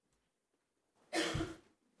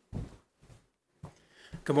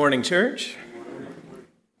Good morning, church.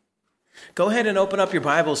 Go ahead and open up your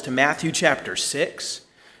Bibles to Matthew chapter 6,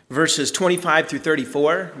 verses 25 through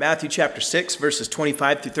 34. Matthew chapter 6, verses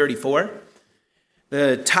 25 through 34.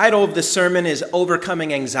 The title of this sermon is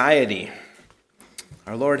Overcoming Anxiety.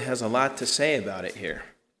 Our Lord has a lot to say about it here.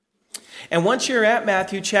 And once you're at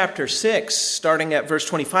Matthew chapter 6, starting at verse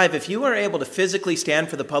 25, if you are able to physically stand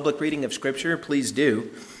for the public reading of Scripture, please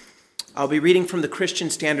do. I'll be reading from the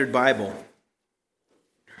Christian Standard Bible.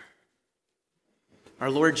 Our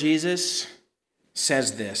Lord Jesus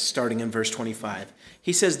says this, starting in verse 25.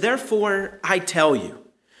 He says, "Therefore, I tell you,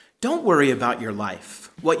 don't worry about your life,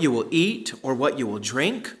 what you will eat or what you will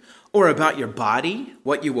drink, or about your body,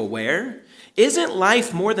 what you will wear. Isn't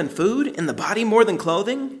life more than food and the body more than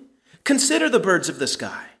clothing? Consider the birds of the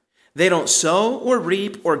sky. They don't sow or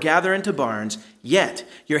reap or gather into barns, yet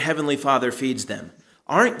your heavenly Father feeds them.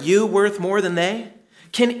 Aren't you worth more than they?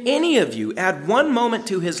 Can any of you add one moment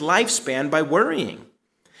to his lifespan by worrying?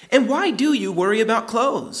 And why do you worry about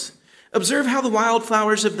clothes? Observe how the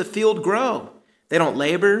wildflowers of the field grow. They don't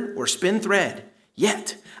labor or spin thread.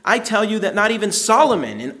 Yet, I tell you that not even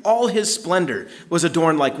Solomon in all his splendor was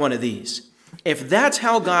adorned like one of these. If that's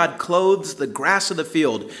how God clothes the grass of the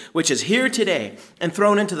field, which is here today and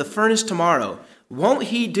thrown into the furnace tomorrow, won't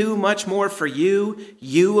he do much more for you,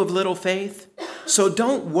 you of little faith? So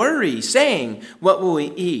don't worry, saying, what will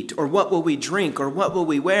we eat, or what will we drink, or what will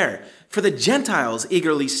we wear? For the Gentiles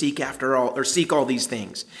eagerly seek all these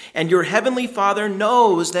things, and your heavenly Father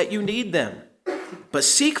knows that you need them. But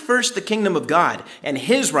seek first the kingdom of God and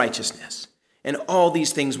his righteousness, and all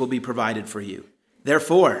these things will be provided for you.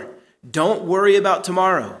 Therefore, don't worry about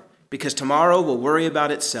tomorrow, because tomorrow will worry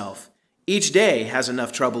about itself. Each day has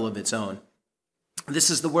enough trouble of its own." This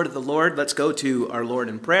is the word of the Lord. Let's go to our Lord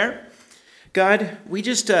in prayer. God, we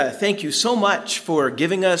just thank you so much for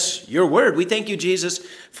giving us your word. We thank you, Jesus,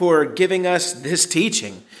 for giving us this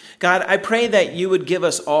teaching. God, I pray that you would give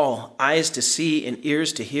us all eyes to see and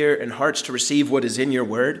ears to hear and hearts to receive what is in your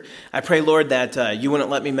word. I pray, Lord, that you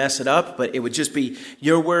wouldn't let me mess it up, but it would just be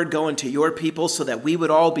your word going to your people so that we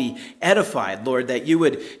would all be edified, Lord, that you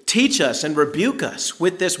would teach us and rebuke us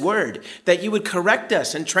with this word, that you would correct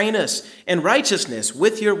us and train us in righteousness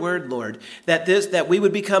with your word, Lord, that we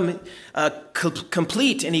would become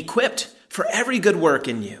complete and equipped for every good work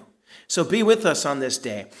in you. So be with us on this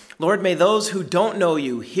day. Lord, may those who don't know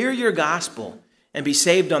you hear your gospel and be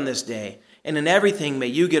saved on this day. And in everything, may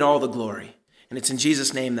you get all the glory. And it's in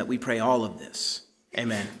Jesus' name that we pray all of this.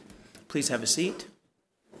 Amen. Please have a seat.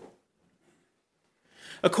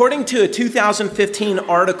 According to a 2015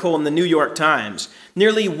 article in the New York Times,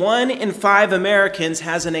 nearly 1 in 5 Americans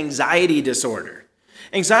has an anxiety disorder.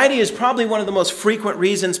 Anxiety is probably one of the most frequent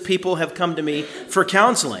reasons people have come to me for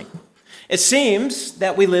counseling. It seems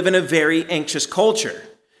that we live in a very anxious culture.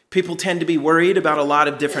 People tend to be worried about a lot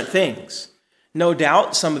of different things. No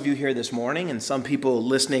doubt, some of you here this morning and some people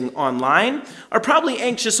listening online are probably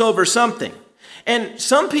anxious over something. And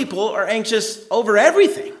some people are anxious over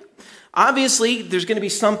everything. Obviously, there's going to be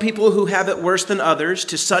some people who have it worse than others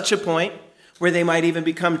to such a point where they might even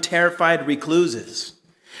become terrified recluses.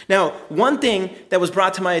 Now, one thing that was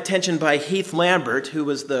brought to my attention by Heath Lambert, who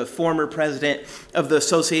was the former president of the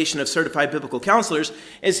Association of Certified Biblical Counselors,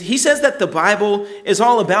 is he says that the Bible is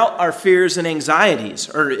all about our fears and anxieties,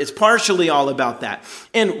 or it's partially all about that.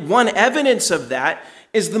 And one evidence of that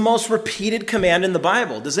is the most repeated command in the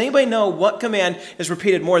Bible. Does anybody know what command is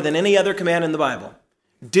repeated more than any other command in the Bible?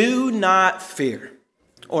 Do not fear.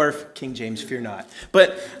 Or King James, fear not.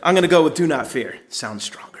 But I'm going to go with do not fear. Sounds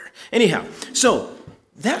stronger. Anyhow, so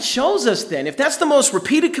that shows us then, if that's the most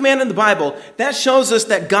repeated command in the Bible, that shows us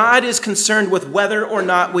that God is concerned with whether or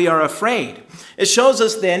not we are afraid. It shows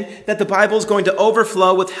us then that the Bible is going to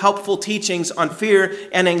overflow with helpful teachings on fear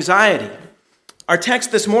and anxiety. Our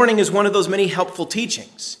text this morning is one of those many helpful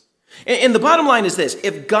teachings. And the bottom line is this: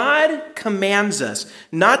 if God commands us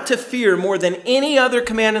not to fear more than any other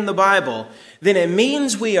command in the Bible, then it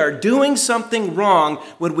means we are doing something wrong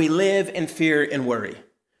when we live in fear and worry.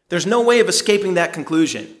 There's no way of escaping that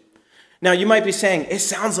conclusion. Now, you might be saying, it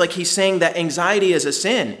sounds like he's saying that anxiety is a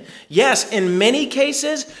sin. Yes, in many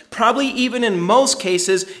cases, probably even in most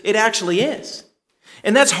cases, it actually is.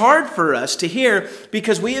 And that's hard for us to hear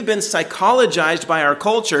because we have been psychologized by our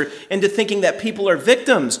culture into thinking that people are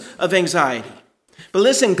victims of anxiety. But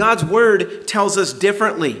listen, God's word tells us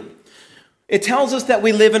differently. It tells us that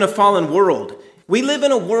we live in a fallen world. We live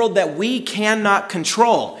in a world that we cannot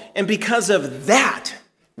control. And because of that,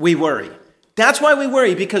 we worry. That's why we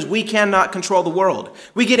worry, because we cannot control the world.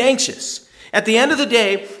 We get anxious. At the end of the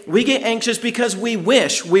day, we get anxious because we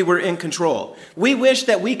wish we were in control. We wish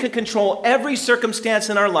that we could control every circumstance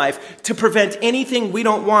in our life to prevent anything we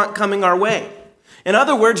don't want coming our way. In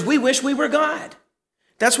other words, we wish we were God.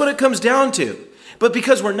 That's what it comes down to. But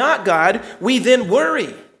because we're not God, we then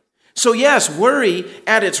worry. So yes, worry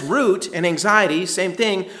at its root and anxiety, same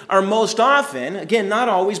thing, are most often, again, not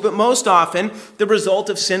always, but most often, the result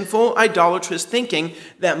of sinful, idolatrous thinking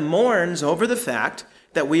that mourns over the fact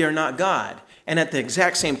that we are not God. And at the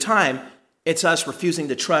exact same time, it's us refusing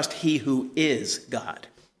to trust He who is God.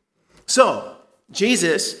 So,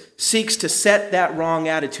 Jesus seeks to set that wrong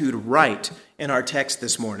attitude right in our text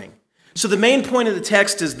this morning. So the main point of the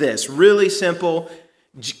text is this, really simple.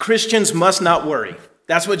 Christians must not worry.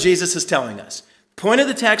 That's what Jesus is telling us. The point of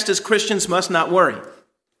the text is Christians must not worry.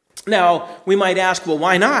 Now, we might ask, well,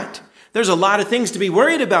 why not? There's a lot of things to be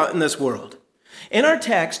worried about in this world. In our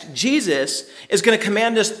text, Jesus is going to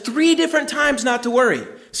command us 3 different times not to worry.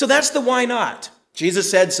 So that's the why not.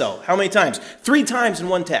 Jesus said so. How many times? 3 times in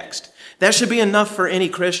one text. That should be enough for any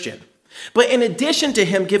Christian. But in addition to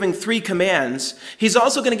him giving 3 commands, he's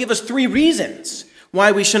also going to give us 3 reasons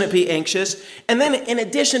why we shouldn't be anxious. And then in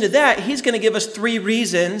addition to that, he's going to give us 3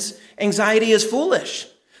 reasons anxiety is foolish.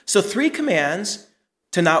 So 3 commands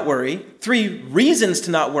to not worry, 3 reasons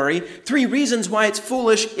to not worry, 3 reasons why it's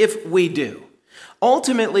foolish if we do.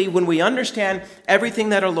 Ultimately, when we understand everything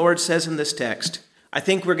that our Lord says in this text, I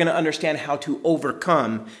think we're going to understand how to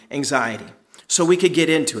overcome anxiety. So we could get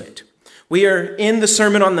into it. We are in the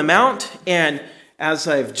Sermon on the Mount, and as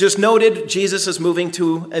I've just noted, Jesus is moving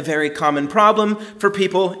to a very common problem for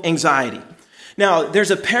people, anxiety. Now,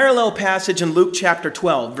 there's a parallel passage in Luke chapter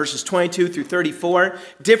 12, verses 22 through 34.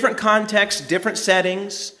 Different contexts, different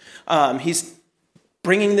settings. He's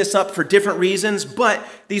bringing this up for different reasons, but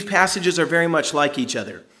these passages are very much like each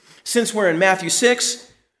other. Since we're in Matthew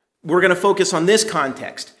 6, we're going to focus on this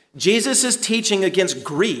context. Jesus is teaching against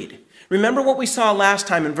greed. Remember what we saw last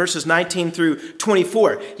time in verses 19 through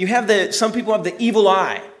 24. Some people have the evil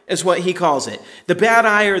eye, is what he calls it. The bad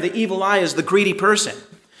eye or the evil eye is the greedy person.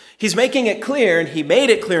 He's making it clear, and he made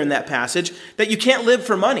it clear in that passage, that you can't live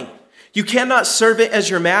for money. You cannot serve it as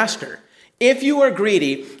your master. If you are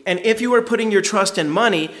greedy, and if you are putting your trust in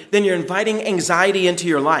money, then you're inviting anxiety into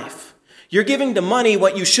your life. You're giving to money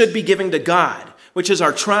what you should be giving to God, which is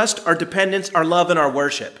our trust, our dependence, our love, and our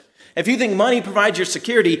worship. If you think money provides your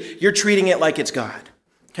security, you're treating it like it's God.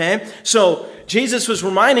 Okay? So Jesus was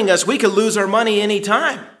reminding us we could lose our money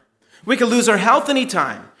anytime. We could lose our health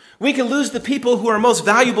anytime. We could lose the people who are most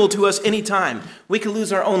valuable to us anytime. We could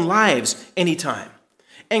lose our own lives anytime.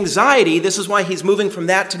 Anxiety, this is why he's moving from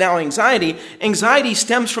that to now anxiety. Anxiety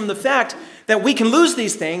stems from the fact that we can lose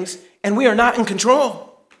these things and we are not in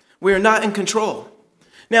control. We are not in control.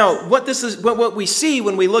 Now, what we see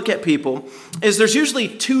when we look at people is there's usually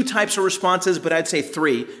 2 types of responses, but I'd say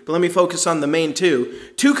 3. But let me focus on the main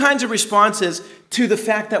 2. 2 kinds of responses to the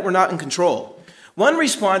fact that we're not in control. One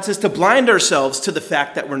response is to blind ourselves to the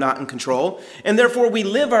fact that we're not in control, and therefore we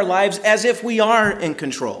live our lives as if we are in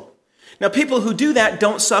control. Now, people who do that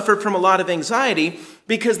don't suffer from a lot of anxiety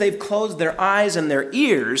because they've closed their eyes and their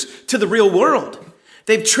ears to the real world.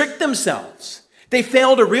 They've tricked themselves. They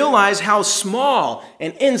fail to realize how small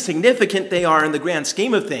and insignificant they are in the grand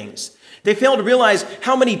scheme of things. They fail to realize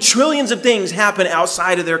how many trillions of things happen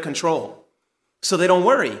outside of their control. So they don't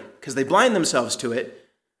worry because they blind themselves to it,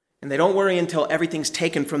 and they don't worry until everything's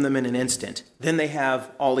taken from them in an instant. Then they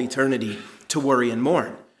have all eternity to worry and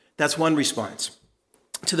mourn. That's one response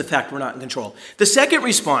to the fact we're not in control. The second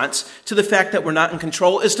response to the fact that we're not in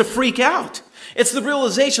control is to freak out. It's the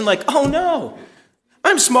realization like, oh no,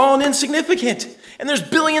 I'm small and insignificant, and there's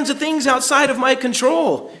billions of things outside of my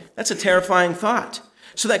control. That's a terrifying thought.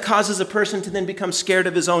 So that causes a person to then become scared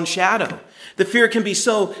of his own shadow. The fear can be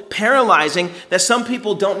so paralyzing that some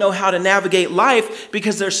people don't know how to navigate life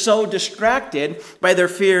because they're so distracted by their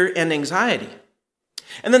fear and anxiety.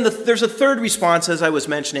 And then there's a third response, as I was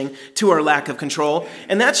mentioning, to our lack of control,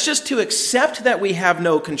 and that's just to accept that we have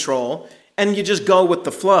no control and you just go with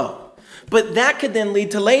the flow. But that could then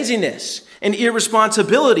lead to laziness and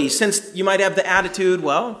irresponsibility, since you might have the attitude,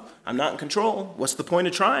 well, I'm not in control. What's the point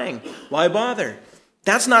of trying? Why bother?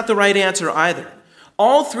 That's not the right answer either.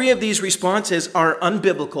 All 3 of these responses are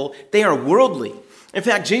unbiblical. They are worldly. In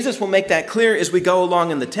fact, Jesus will make that clear as we go along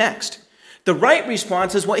in the text. The right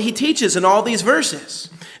response is what he teaches in all these verses.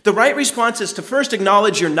 The right response is to first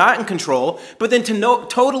acknowledge you're not in control, but then to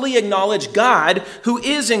totally acknowledge God who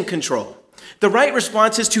is in control. The right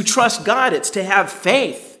response is to trust God. It's to have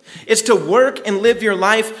faith. It's to work and live your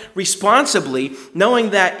life responsibly, knowing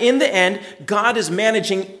that in the end, God is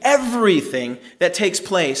managing everything that takes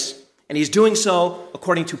place And he's doing so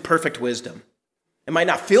according to perfect wisdom. It might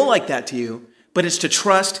not feel like that to you, but it's to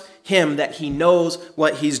trust him that he knows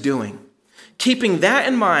what he's doing. Keeping that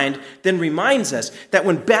in mind then reminds us that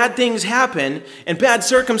when bad things happen and bad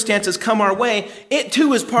circumstances come our way, it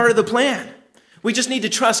too is part of the plan. We just need to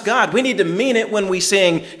trust God. We need to mean it when we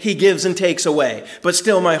sing, he gives and takes away. But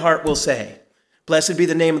still my heart will say, blessed be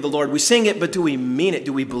the name of the Lord. We sing it, but do we mean it?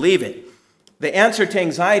 Do we believe it? The answer to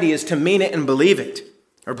anxiety is to mean it and believe it,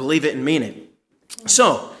 or believe it and mean it.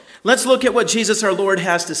 So let's look at what Jesus our Lord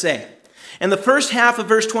has to say. In the first half of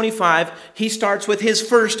verse 25, he starts with his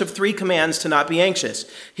first of 3 commands to not be anxious.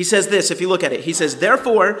 He says this, if you look at it, he says,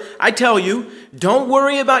 therefore, I tell you, don't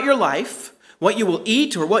worry about your life, what you will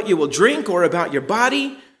eat or what you will drink, or about your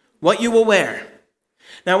body, what you will wear.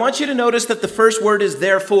 Now, I want you to notice that the first word is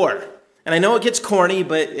therefore. And I know it gets corny,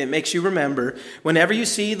 but it makes you remember. Whenever you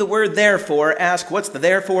see the word therefore, ask, what's the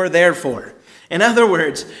therefore, therefore? In other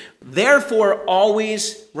words, therefore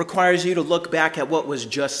always requires you to look back at what was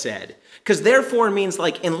just said. Because therefore means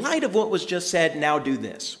like, in light of what was just said, now do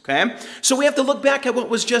this, okay? So we have to look back at what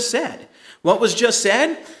was just said. What was just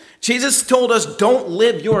said? Jesus told us, don't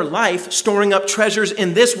live your life storing up treasures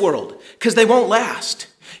in this world, because they won't last.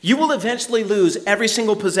 You will eventually lose every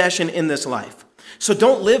single possession in this life. So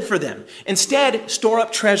don't live for them. Instead, store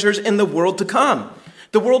up treasures in the world to come.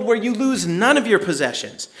 The world where you lose none of your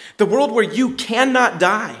possessions. The world where you cannot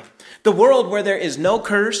die. The world where there is no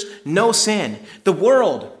curse, no sin. The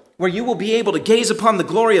world where you will be able to gaze upon the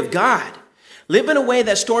glory of God. Live in a way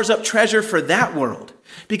that stores up treasure for that world.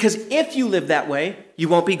 Because if you live that way, you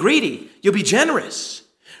won't be greedy. You'll be generous.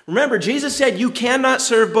 Remember, Jesus said you cannot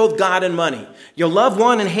serve both God and money. You'll love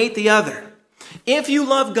one and hate the other. If you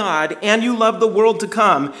love God and you love the world to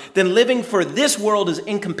come, then living for this world is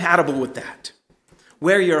incompatible with that.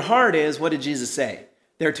 Where your heart is, what did Jesus say?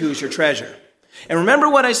 There too is your treasure. And remember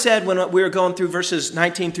what I said when we were going through verses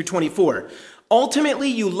 19 through 24. Ultimately,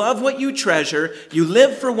 you love what you treasure, you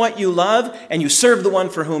live for what you love, and you serve the one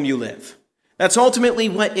for whom you live. That's ultimately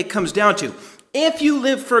what it comes down to. If you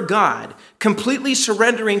live for God, completely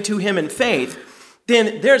surrendering to him in faith,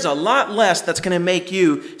 then there's a lot less that's going to make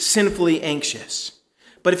you sinfully anxious.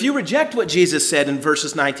 But if you reject what Jesus said in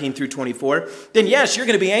verses 19 through 24, then yes, you're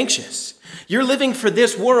going to be anxious. You're living for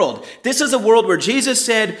this world. This is a world where Jesus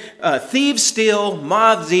said, thieves steal,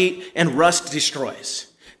 moths eat, and rust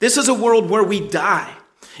destroys. This is a world where we die.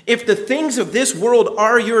 If the things of this world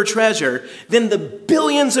are your treasure, then the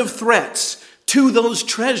billions of threats to those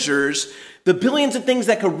treasures, the billions of things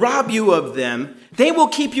that could rob you of them, they will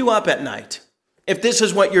keep you up at night. If this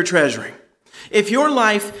is what you're treasuring. If your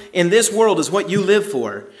life in this world is what you live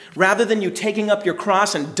for, rather than you taking up your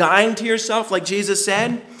cross and dying to yourself like Jesus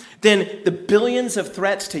said, then the billions of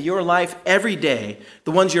threats to your life every day,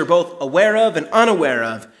 the ones you're both aware of and unaware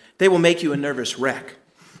of, they will make you a nervous wreck.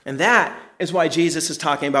 And that is why Jesus is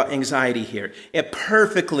talking about anxiety here. It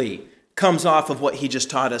perfectly comes off of what he just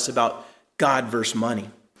taught us about God versus money.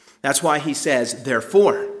 That's why he says,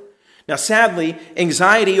 therefore. Now, sadly,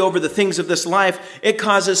 anxiety over the things of this life, it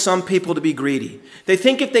causes some people to be greedy. They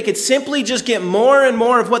think if they could simply just get more and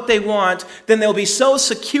more of what they want, then they'll be so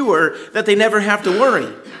secure that they never have to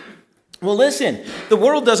worry. Well, listen, the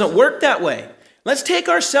world doesn't work that way. Let's take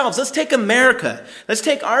ourselves, let's take America, let's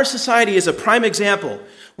take our society as a prime example.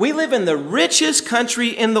 We live in the richest country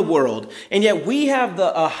in the world, and yet we have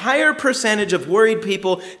a higher percentage of worried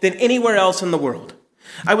people than anywhere else in the world.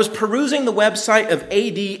 I was perusing the website of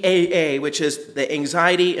ADAA, which is the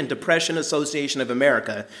Anxiety and Depression Association of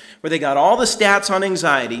America, where they got all the stats on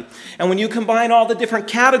anxiety. And when you combine all the different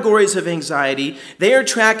categories of anxiety, they are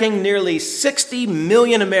tracking nearly 60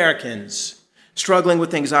 million Americans struggling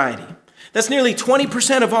with anxiety. That's nearly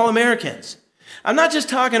 20% of all Americans. I'm not just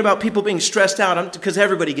talking about people being stressed out, because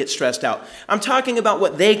everybody gets stressed out. I'm talking about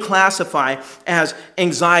what they classify as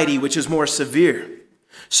anxiety, which is more severe.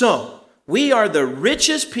 So, we are the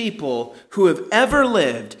richest people who have ever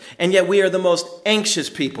lived, and yet we are the most anxious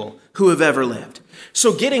people who have ever lived.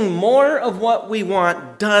 So getting more of what we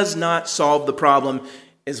want does not solve the problem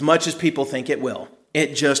as much as people think it will.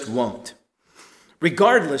 It just won't.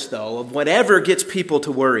 Regardless, though, of whatever gets people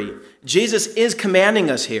to worry, Jesus is commanding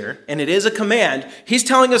us here, and it is a command. He's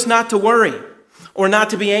telling us not to worry or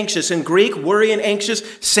not to be anxious. In Greek, worry and anxious,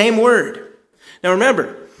 same word. Now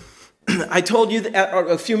remember, I told you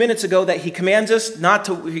a few minutes ago that he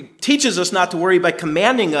teaches us not to worry by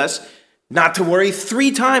commanding us not to worry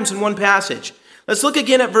 3 times in one passage. Let's look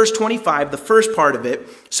again at verse 25, the first part of it,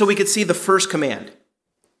 so we could see the first command.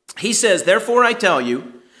 He says, therefore I tell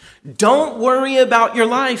you, don't worry about your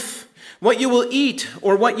life, what you will eat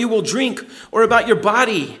or what you will drink, or about your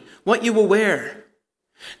body, what you will wear.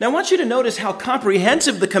 Now, I want you to notice how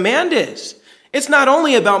comprehensive the command is. It's not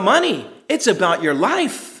only about money, it's about your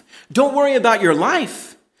life. Don't worry about your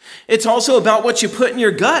life. It's also about what you put in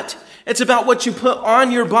your gut. It's about what you put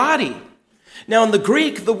on your body. Now, in the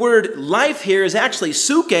Greek, the word life here is actually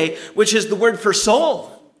suke, which is the word for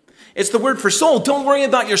soul. It's the word for soul. Don't worry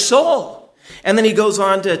about your soul. And then he goes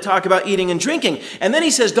on to talk about eating and drinking. And then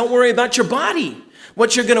he says, don't worry about your body,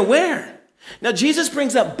 what you're going to wear. Now, Jesus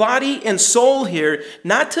brings up body and soul here,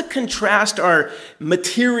 not to contrast our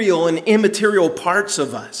material and immaterial parts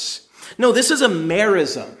of us. No, this is a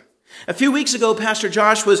merism. A few weeks ago, Pastor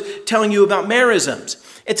Josh was telling you about merisms.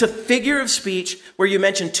 It's a figure of speech where you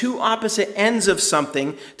mention two opposite ends of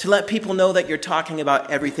something to let people know that you're talking about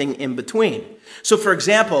everything in between. So, for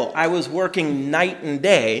example, I was working night and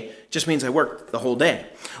day, just means I work the whole day.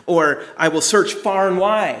 Or I will search far and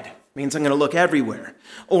wide, means I'm going to look everywhere.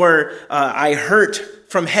 Or I hurt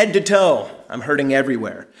from head to toe, I'm hurting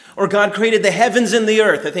everywhere. Or God created the heavens and the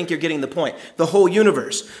earth. I think you're getting the point. The whole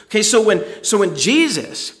universe. Okay, so when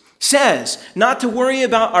Jesus says not to worry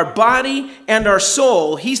about our body and our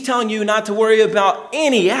soul, he's telling you not to worry about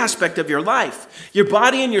any aspect of your life, your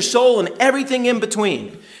body and your soul and everything in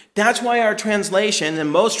between. That's why our translation,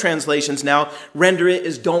 and most translations now, render it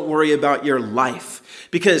as don't worry about your life,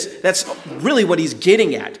 because that's really what he's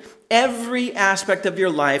getting at. Every aspect of your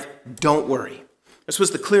life, don't worry. This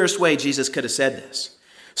was the clearest way Jesus could have said this.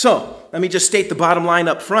 So let me just state the bottom line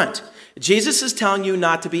up front. Jesus is telling you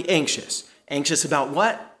not to be anxious. Anxious about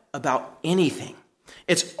what? About anything.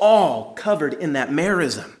 It's all covered in that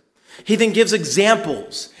merism. He then gives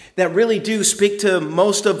examples that really do speak to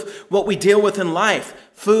most of what we deal with in life: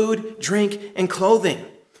 food, drink, and clothing.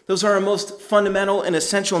 Those are our most fundamental and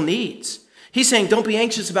essential needs. He's saying don't be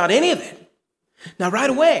anxious about any of it. Now, right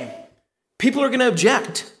away, people are going to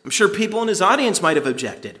object. I'm sure people in his audience might have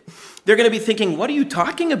objected. They're going to be thinking, what are you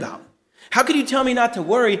talking about? How could you tell me not to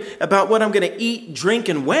worry about what I'm going to eat, drink,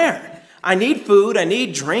 and wear? I need food, I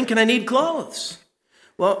need drink, and I need clothes.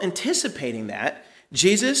 Well, anticipating that,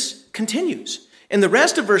 Jesus continues. In the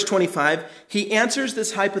rest of verse 25, he answers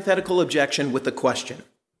this hypothetical objection with a question.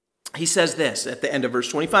 He says this at the end of verse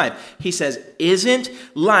 25. He says, isn't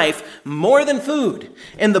life more than food,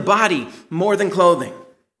 and the body more than clothing?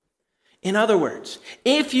 In other words,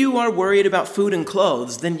 if you are worried about food and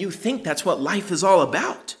clothes, then you think that's what life is all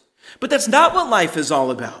about. But that's not what life is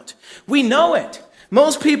all about. We know it.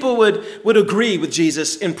 Most people would agree with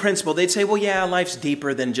Jesus in principle. They'd say, well, yeah, life's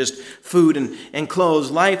deeper than just food and clothes.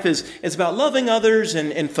 Life is about loving others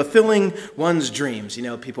and fulfilling one's dreams. You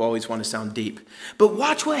know, people always want to sound deep. But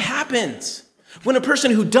watch what happens when a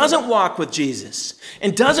person who doesn't walk with Jesus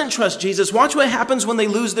and doesn't trust Jesus, watch what happens when they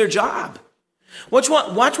lose their job. Watch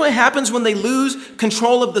what happens when they lose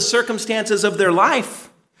control of the circumstances of their life.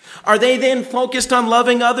 Are they then focused on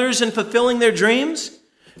loving others and fulfilling their dreams?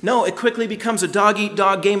 No, it quickly becomes a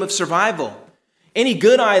dog-eat-dog game of survival. Any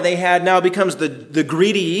good eye they had now becomes the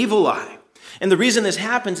greedy evil eye. And the reason this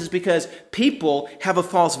happens is because people have a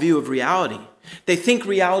false view of reality. They think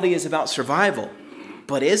reality is about survival.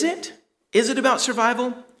 But is it? Is it about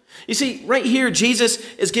survival? You see, right here, Jesus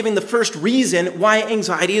is giving the first reason why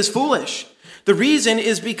anxiety is foolish. The reason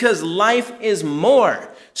is because life is more,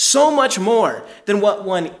 so much more than what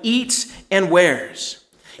one eats and wears.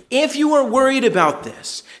 If you are worried about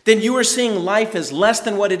this, then you are seeing life as less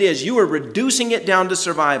than what it is. You are reducing it down to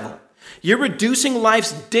survival. You're reducing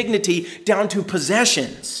life's dignity down to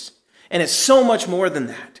possessions. And it's so much more than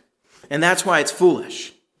that. And that's why it's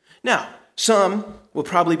foolish. Now, some will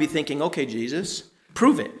probably be thinking, okay, Jesus,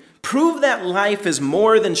 prove it. Prove that life is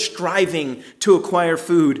more than striving to acquire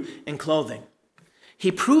food and clothing.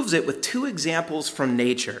 He proves it with two examples from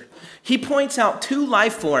nature. He points out two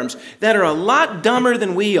life forms that are a lot dumber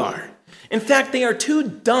than we are. In fact, they are too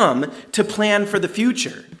dumb to plan for the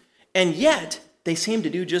future. And yet, they seem to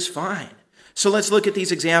do just fine. So let's look at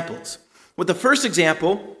these examples. With the first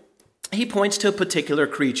example, he points to a particular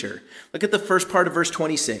creature. Look at the first part of verse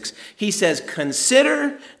 26. He says,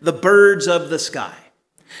 consider the birds of the sky.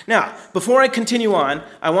 Now, before I continue on,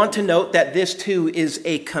 I want to note that this too is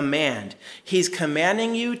a command. He's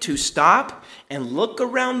commanding you to stop and look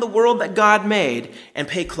around the world that God made and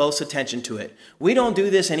pay close attention to it. We don't do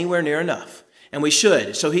this anywhere near enough, and we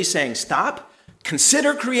should. So he's saying, stop,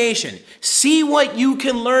 consider creation, see what you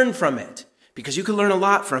can learn from it, because you can learn a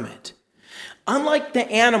lot from it. Unlike the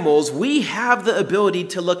animals, we have the ability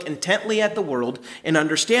to look intently at the world and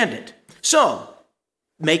understand it. So,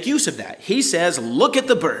 make use of that. He says, look at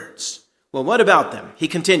the birds. Well, what about them? He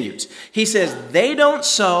continues. He says, they don't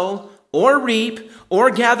sow or reap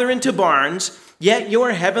or gather into barns, yet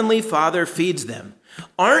your heavenly Father feeds them.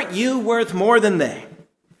 Aren't you worth more than they?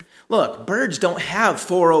 Look, birds don't have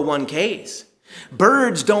 401ks.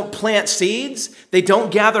 Birds don't plant seeds. They don't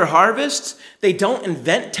gather harvests. They don't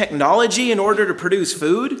invent technology in order to produce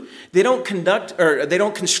food. They don't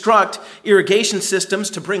construct irrigation systems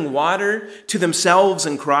to bring water to themselves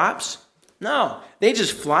and crops. No, they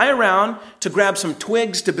just fly around to grab some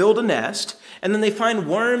twigs to build a nest, and then they find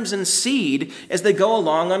worms and seed as they go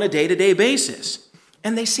along on a day-to-day basis.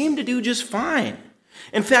 And they seem to do just fine.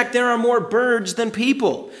 In fact, there are more birds than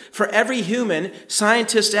people. For every human,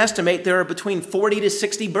 scientists estimate there are between 40 to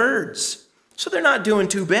 60 birds. So they're not doing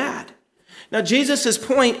too bad. Now, Jesus'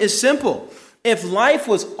 point is simple. If life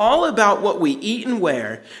was all about what we eat and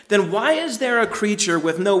wear, then why is there a creature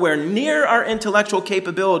with nowhere near our intellectual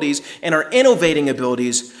capabilities and our innovating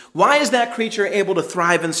abilities? Why is that creature able to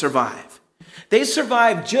thrive and survive? They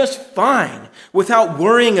survive just fine without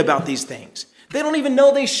worrying about these things. They don't even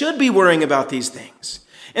know they should be worrying about these things.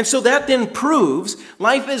 And so that then proves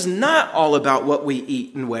life is not all about what we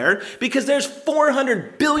eat and wear, because there's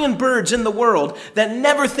 400 billion birds in the world that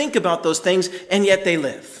never think about those things, and yet they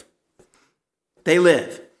live. They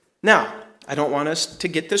live. Now, I don't want us to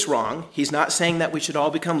get this wrong. He's not saying that we should all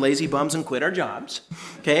become lazy bums and quit our jobs.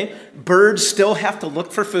 Okay? Birds still have to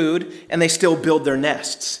look for food, and they still build their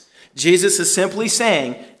nests. Jesus is simply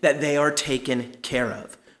saying that they are taken care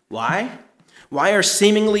of. Why? Why are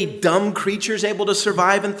seemingly dumb creatures able to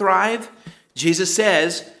survive and thrive? Jesus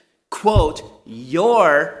says, quote,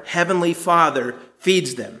 your heavenly Father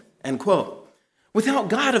feeds them, end quote. Without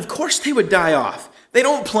God, of course they would die off. They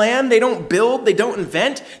don't plan, they don't build, they don't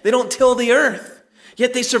invent, they don't till the earth.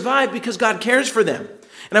 Yet they survive because God cares for them.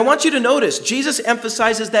 And I want you to notice, Jesus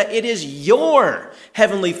emphasizes that it is your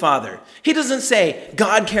heavenly Father. He doesn't say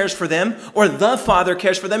God cares for them or the Father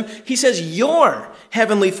cares for them. He says your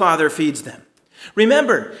heavenly Father feeds them.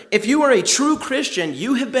 Remember, if you are a true Christian,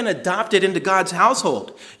 you have been adopted into God's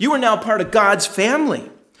household. You are now part of God's family.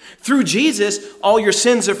 Through Jesus, all your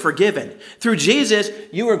sins are forgiven. Through Jesus,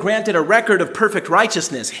 you are granted a record of perfect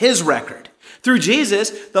righteousness, his record. Through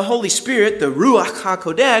Jesus, the Holy Spirit, the Ruach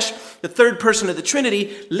HaKodesh, the third person of the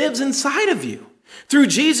Trinity, lives inside of you. Through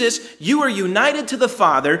Jesus, you are united to the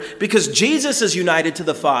Father because Jesus is united to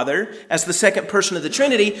the Father as the second person of the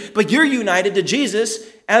Trinity, but you're united to Jesus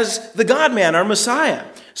as the God-man, our Messiah.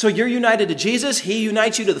 So you're united to Jesus, he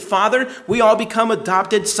unites you to the Father, we all become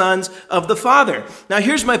adopted sons of the Father. Now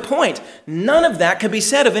here's my point. None of that can be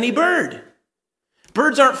said of any bird.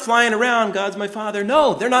 Birds aren't flying around, God's my Father.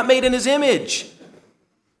 No, they're not made in his image.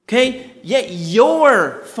 Okay? Yet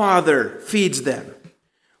your Father feeds them.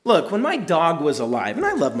 Look, when my dog was alive, and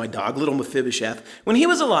I love my dog, little Mephibosheth, when he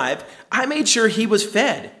was alive, I made sure he was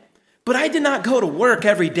fed. But I did not go to work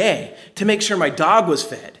every day to make sure my dog was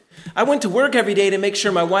fed. I went to work every day to make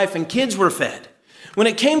sure my wife and kids were fed. When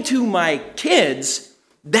it came to my kids,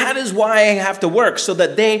 that is why I have to work, so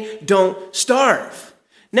that they don't starve.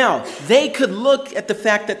 Now, they could look at the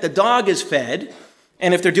fact that the dog is fed,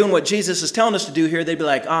 and if they're doing what Jesus is telling us to do here, they'd be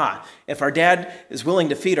like, if our dad is willing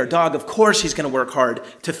to feed our dog, of course he's going to work hard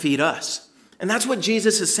to feed us. And that's what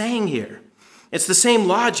Jesus is saying here. It's the same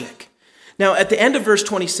logic. Now, at the end of verse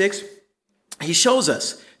 26, he shows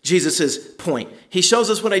us Jesus' point. He shows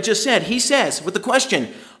us what I just said. He says, with the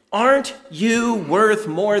question, aren't you worth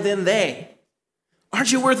more than they?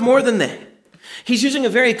 Aren't you worth more than they? He's using a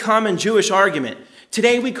very common Jewish argument.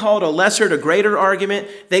 Today we call it a lesser to greater argument.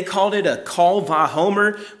 They called it a kal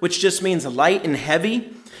vahomer, which just means light and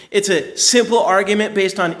heavy. It's a simple argument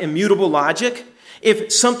based on immutable logic.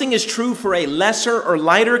 If something is true for a lesser or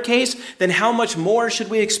lighter case, then how much more should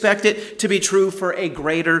we expect it to be true for a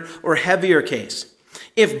greater or heavier case?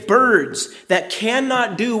 If birds that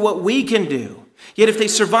cannot do what we can do, yet if they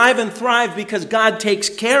survive and thrive because God takes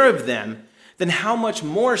care of them, then how much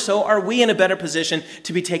more so are we in a better position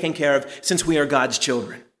to be taken care of since we are God's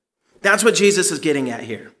children? That's what Jesus is getting at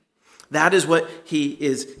here. That is what he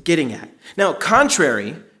is getting at. Now,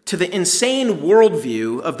 contrary to the insane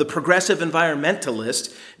worldview of the progressive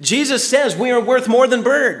environmentalist, Jesus says we are worth more than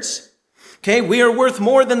birds. Okay, we are worth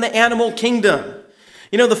more than the animal kingdom.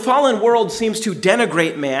 You know, the fallen world seems to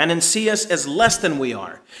denigrate man and see us as less than we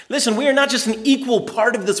are. Listen, we are not just an equal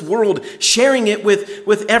part of this world, sharing it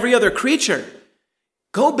with every other creature.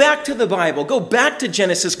 Go back to the Bible. Go back to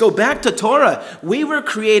Genesis. Go back to Torah. We were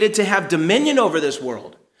created to have dominion over this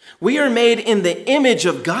world. We are made in the image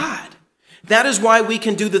of God. That is why we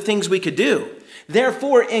can do the things we could do.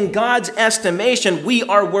 Therefore, in God's estimation, we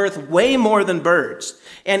are worth way more than birds.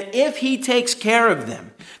 And if he takes care of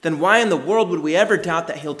them, then why in the world would we ever doubt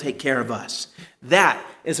that he'll take care of us? That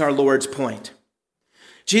is our Lord's point.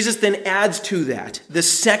 Jesus then adds to that the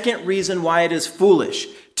second reason why it is foolish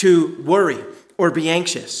to worry or be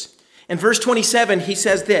anxious. In verse 27, he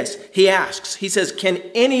says this. He asks, he says, can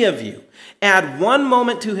any of you add 1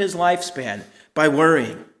 moment to his lifespan by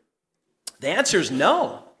worrying? The answer is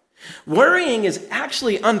no. Worrying is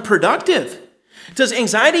actually unproductive. Does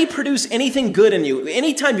anxiety produce anything good in you?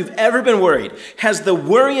 Anytime you've ever been worried, has the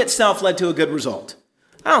worry itself led to a good result?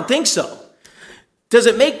 I don't think so. Does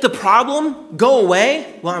it make the problem go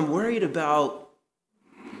away? Well, I'm worried about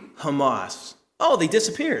Hamas. Oh, they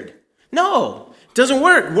disappeared. No, it doesn't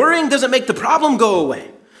work. Worrying doesn't make the problem go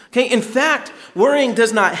away. Okay, in fact, worrying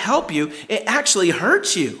does not help you. It actually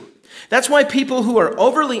hurts you. That's why people who are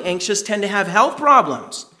overly anxious tend to have health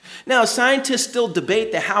problems. Now, scientists still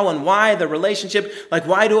debate the how and why, the relationship, like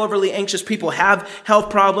why do overly anxious people have health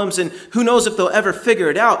problems, and who knows if they'll ever figure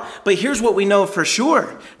it out. But here's what we know for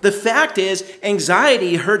sure. The fact is,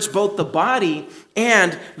 anxiety hurts both the body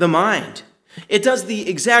and the mind. It does the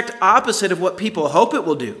exact opposite of what people hope it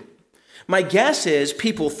will do. My guess is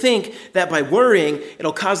people think that by worrying,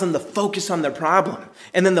 it'll cause them to focus on their problem,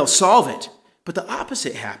 and then they'll solve it. But the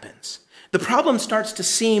opposite happens. The problem starts to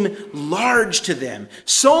seem large to them,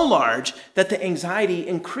 so large that the anxiety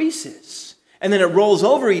increases. And then it rolls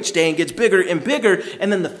over each day and gets bigger and bigger, and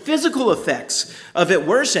then the physical effects of it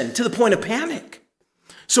worsen to the point of panic.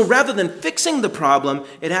 So rather than fixing the problem,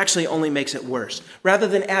 it actually only makes it worse. Rather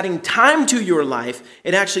than adding time to your life,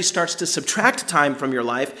 it actually starts to subtract time from your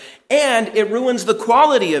life, and it ruins the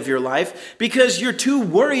quality of your life because you're too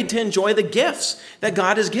worried to enjoy the gifts that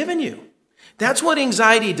God has given you. That's what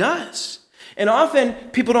anxiety does. And often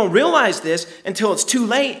people don't realize this until it's too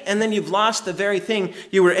late, and then you've lost the very thing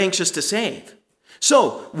you were anxious to save.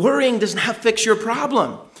 So worrying does not fix your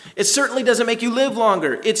problem. It certainly doesn't make you live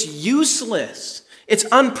longer. It's useless. It's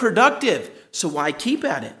unproductive. So why keep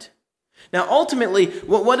at it? Now, ultimately,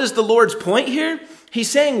 what is the Lord's point here? He's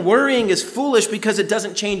saying worrying is foolish because it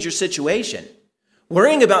doesn't change your situation.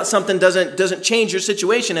 Worrying about something doesn't change your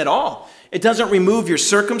situation at all. It doesn't remove your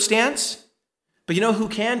circumstance. But you know who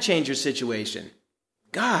can change your situation?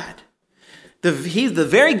 God. The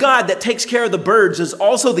very God that takes care of the birds is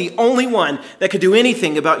also the only one that could do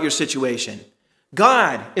anything about your situation.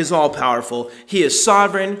 God is all powerful. He is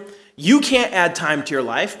sovereign. You can't add time to your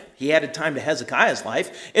life. He added time to Hezekiah's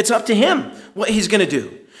life. It's up to him what he's going to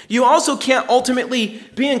do. You also can't ultimately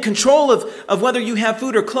be in control of whether you have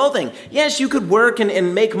food or clothing. Yes, you could work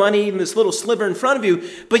and make money in this little sliver in front of you,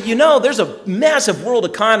 but you know there's a massive world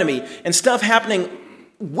economy and stuff happening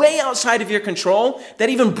way outside of your control that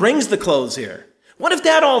even brings the clothes here. What if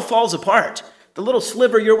that all falls apart? The little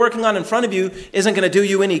sliver you're working on in front of you isn't going to do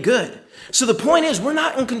you any good. So the point is, we're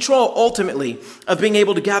not in control ultimately of being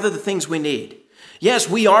able to gather the things we need. Yes,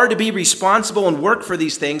 we are to be responsible and work for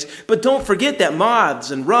these things, but don't forget that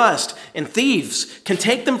moths and rust and thieves can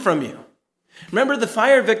take them from you. Remember the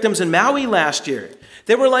fire victims in Maui last year?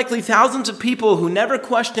 There were likely thousands of people who never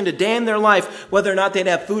questioned a day in their life whether or not they'd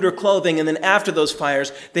have food or clothing, and then after those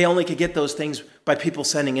fires, they only could get those things by people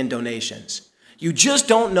sending in donations. You just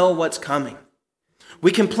don't know what's coming.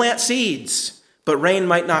 We can plant seeds, but rain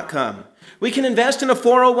might not come. We can invest in a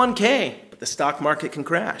 401k, but the stock market can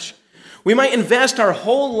crash. We might invest our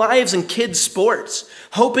whole lives in kids' sports,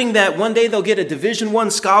 hoping that one day they'll get a Division I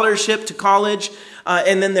scholarship to college,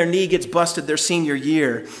 and then their knee gets busted their senior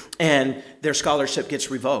year, and their scholarship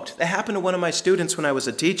gets revoked. That happened to one of my students when I was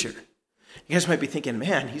a teacher. You guys might be thinking,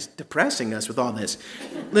 man, he's depressing us with all this.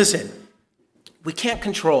 Listen, we can't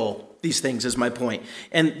control these things is my point.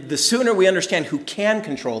 And the sooner we understand who can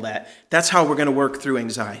control that, that's how we're going to work through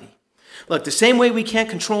anxiety. Look, the same way we can't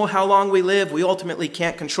control how long we live, we ultimately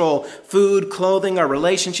can't control food, clothing, our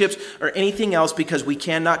relationships, or anything else because we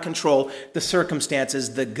cannot control the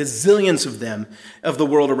circumstances, the gazillions of them, of the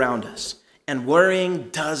world around us. And worrying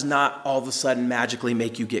does not all of a sudden magically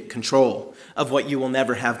make you get control of what you will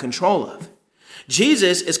never have control of.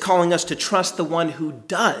 Jesus is calling us to trust the one who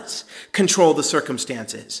does control the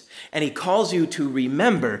circumstances. And he calls you to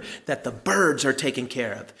remember that the birds are taken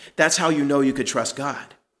care of. That's how you know you could trust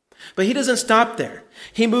God. But he doesn't stop there.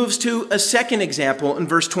 He moves to a second example in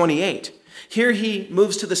verse 28. Here he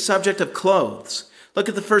moves to the subject of clothes. Look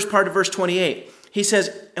at the first part of verse 28. He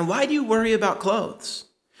says, and why do you worry about clothes?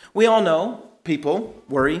 We all know people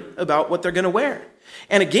worry about what they're going to wear.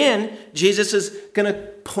 And again, Jesus is going to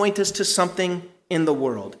point us to something in the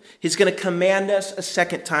world. He's going to command us a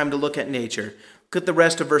second time to look at nature. Look at the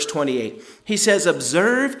rest of verse 28. He says,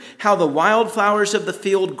 observe how the wildflowers of the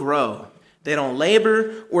field grow. They don't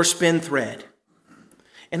labor or spin thread.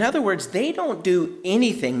 In other words, they don't do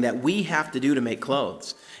anything that we have to do to make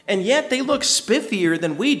clothes. And yet they look spiffier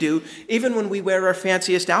than we do, even when we wear our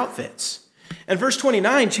fanciest outfits. In verse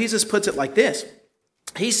 29, Jesus puts it like this.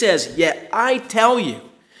 He says, yet I tell you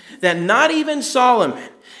that not even Solomon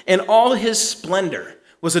in all his splendor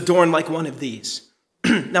was adorned like one of these.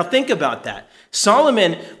 Now think about that.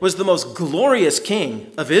 Solomon was the most glorious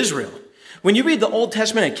king of Israel. When you read the Old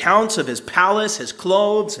Testament accounts of his palace, his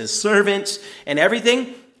clothes, his servants, and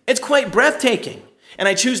everything, it's quite breathtaking. And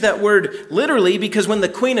I choose that word literally because when the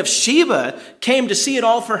queen of Sheba came to see it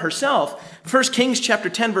all for herself, 1 Kings chapter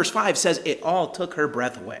 10 verse 5 says it all took her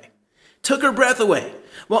breath away. Took her breath away.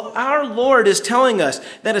 Well, our Lord is telling us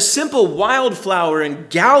that a simple wildflower in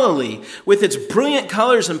Galilee with its brilliant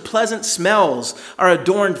colors and pleasant smells are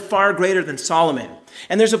adorned far greater than Solomon.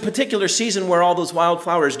 And there's a particular season where all those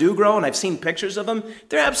wildflowers do grow, and I've seen pictures of them.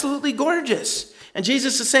 They're absolutely gorgeous. And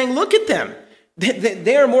Jesus is saying, look at them.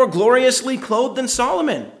 They are more gloriously clothed than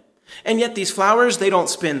Solomon. And yet these flowers, they don't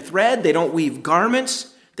spin thread, they don't weave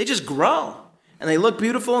garments, they just grow. And they look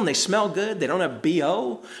beautiful and they smell good. They don't have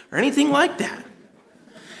BO or anything like that.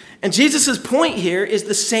 And Jesus' point here is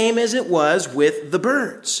the same as it was with the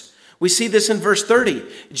birds. We see this in verse 30.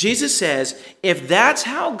 Jesus says, if that's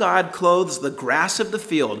how God clothes the grass of the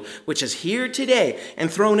field, which is here today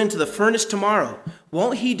and thrown into the furnace tomorrow,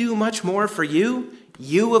 won't he do much more for you,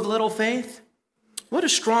 you of little faith? What a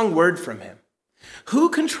strong word from him. Who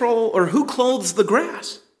clothes the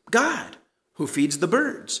grass? God. Who feeds the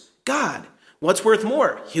birds? God. What's worth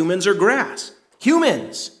more, humans or grass?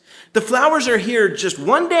 Humans. The flowers are here just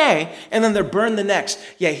one day and then they're burned the next.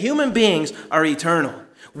 Yet human beings are eternal.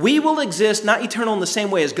 We will exist, not eternal in the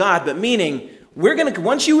same way as God, but meaning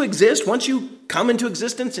once you come into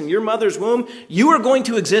existence in your mother's womb, you are going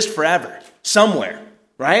to exist forever, somewhere,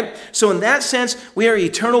 right? So in that sense, we are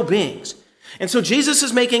eternal beings. And so Jesus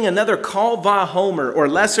is making another call va homer, or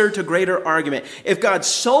lesser to greater argument. If God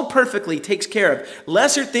so perfectly takes care of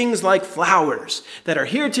lesser things like flowers that are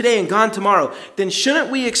here today and gone tomorrow, then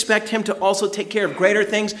shouldn't we expect him to also take care of greater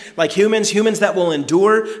things like humans that will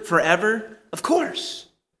endure forever? Of course.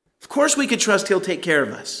 Of course we could trust he'll take care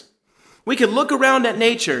of us. We could look around at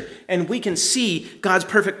nature and we can see God's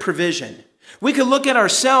perfect provision. We could look at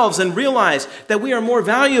ourselves and realize that we are more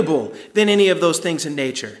valuable than any of those things in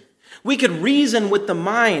nature. We could reason with the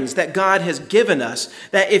minds that God has given us,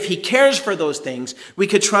 that if he cares for those things, we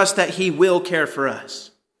could trust that he will care for us.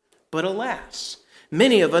 But alas,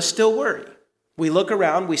 many of us still worry. We look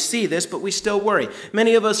around, we see this, but we still worry.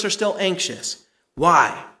 Many of us are still anxious.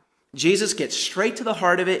 Why? Jesus gets straight to the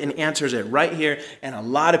heart of it and answers it right here. And a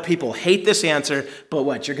lot of people hate this answer, but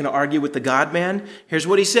what, you're going to argue with the God-man? Here's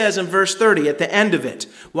what he says in verse 30 at the end of it.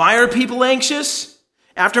 Why are people anxious?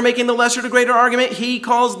 After making the lesser to greater argument, he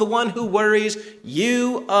calls the one who worries,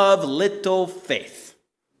 you of little faith.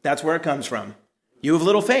 That's where it comes from. You of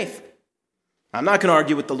little faith. I'm not going to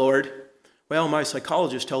argue with the Lord. Well, my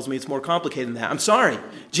psychologist tells me it's more complicated than that. I'm sorry.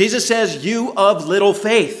 Jesus says, you of little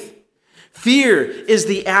faith. Fear is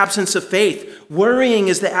the absence of faith. Worrying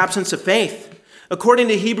is the absence of faith. According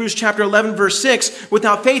to Hebrews chapter 11, verse 6,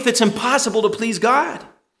 without faith, it's impossible to please God.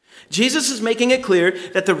 Jesus is making it clear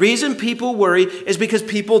that the reason people worry is because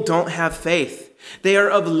people don't have faith. They are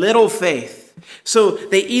of little faith. So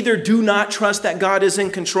they either do not trust that God is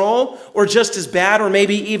in control, or just as bad, or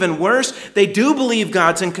maybe even worse, they do believe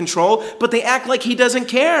God's in control, but they act like he doesn't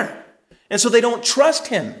care. And so they don't trust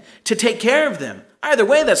him to take care of them. Either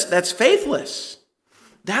way, that's faithless.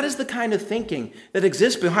 That is the kind of thinking that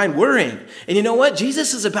exists behind worrying. And you know what?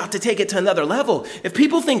 Jesus is about to take it to another level. If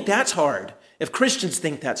people think that's hard, if Christians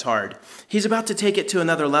think that's hard, he's about to take it to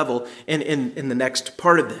another level in the next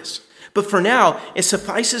part of this. But for now, it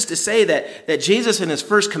suffices to say that Jesus, in his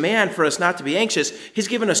first command for us not to be anxious, he's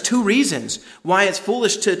given us two reasons why it's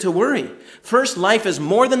foolish to worry. First, life is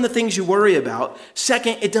more than the things you worry about.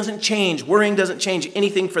 Second, it doesn't change. Worrying doesn't change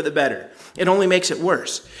anything for the better. It only makes it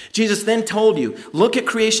worse. Jesus then told you, look at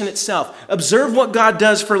creation itself. Observe what God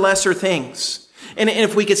does for lesser things. And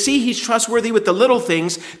if we could see he's trustworthy with the little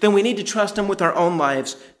things, then we need to trust him with our own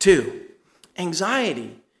lives too.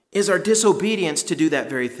 Anxiety is our disobedience to do that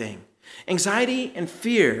very thing. Anxiety and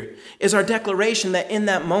fear is our declaration that in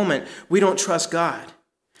that moment we don't trust God.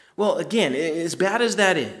 Well, again, as bad as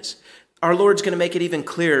that is, our Lord's going to make it even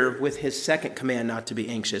clearer with his second command not to be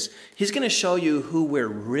anxious. He's going to show you who we're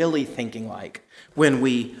really thinking like when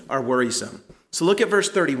we are worrisome. So look at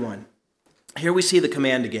verse 31. Here we see the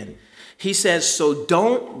command again. He says, so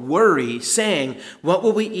don't worry, saying, what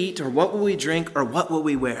will we eat, or what will we drink, or what will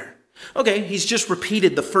we wear? Okay, he's just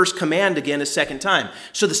repeated the first command again a second time.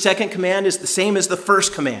 So the second command is the same as the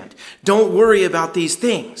first command. Don't worry about these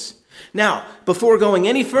things. Now, before going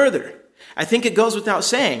any further, I think it goes without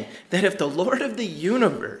saying that if the Lord of the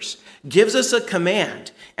universe gives us a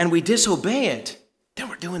command and we disobey it, then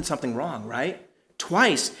we're doing something wrong, right?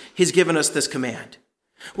 Twice he's given us this command.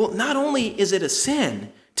 Well, not only is it a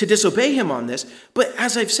sin to disobey him on this, but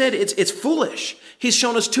as I've said, it's foolish. He's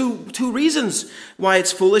shown us two reasons why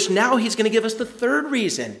it's foolish. Now he's going to give us the third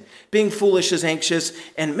reason being foolish is anxious.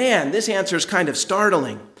 And man, this answer is kind of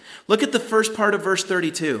startling. Look at the first part of verse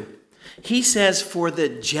 32. He says, for the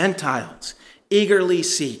Gentiles eagerly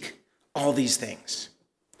seek all these things.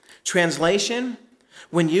 Translation,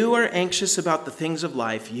 when you are anxious about the things of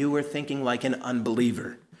life, you are thinking like an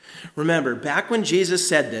unbeliever. Remember, back when Jesus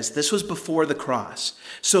said this was before the cross.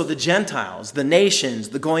 So the Gentiles, the nations,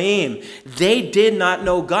 the Goyim, they did not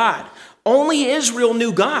know God. Only Israel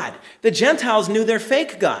knew God. The Gentiles knew their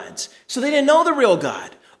fake gods. So they didn't know the real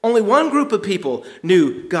God. Only one group of people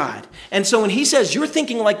knew God. And so when he says you're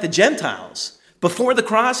thinking like the Gentiles, before the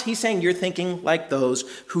cross, he's saying you're thinking like those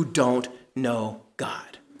who don't know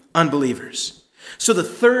God. Unbelievers. So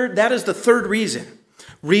that is the third reason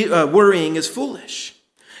worrying is foolish.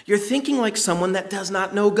 You're thinking like someone that does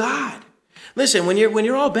not know God. Listen, when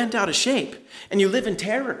you're all bent out of shape and you live in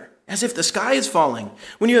terror, as if the sky is falling,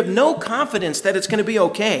 when you have no confidence that it's going to be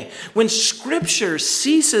okay, when Scripture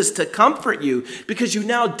ceases to comfort you because you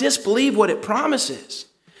now disbelieve what it promises,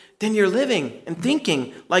 then you're living and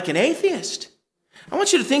thinking like an atheist. I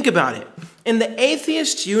want you to think about it. In the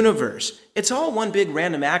atheist universe, it's all one big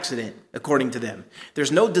random accident, according to them.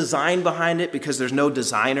 There's no design behind it because there's no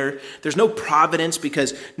designer. There's no providence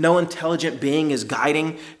because no intelligent being is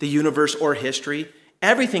guiding the universe or history.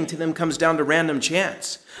 Everything to them comes down to random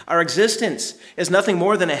chance. Our existence is nothing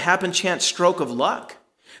more than a happen chance stroke of luck.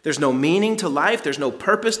 There's no meaning to life. There's no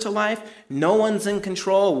purpose to life. No one's in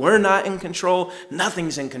control. We're not in control.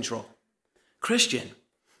 Nothing's in control. Christian,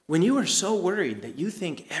 when you are so worried that you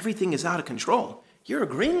think everything is out of control, you're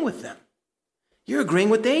agreeing with them. You're agreeing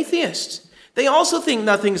with the atheists. They also think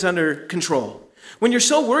nothing's under control. When you're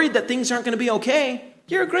so worried that things aren't going to be okay,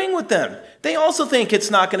 you're agreeing with them. They also think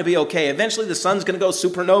it's not going to be okay. Eventually the sun's going to go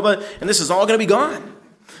supernova and this is all going to be gone.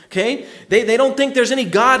 Okay? They don't think there's any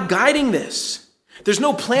God guiding this. There's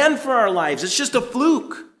no plan for our lives. It's just a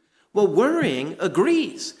fluke. Well, worrying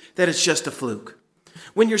agrees that it's just a fluke.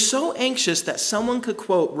 When you're so anxious that someone could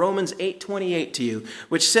quote Romans 8:28 to you,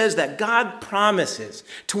 which says that God promises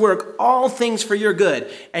to work all things for your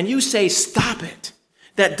good, and you say, stop it.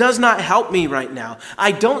 That does not help me right now.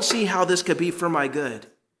 I don't see how this could be for my good.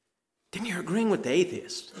 Then you're agreeing with the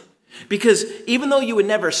atheist. Because even though you would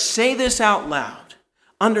never say this out loud,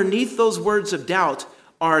 underneath those words of doubt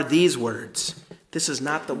are these words. This is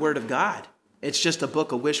not the word of God. It's just a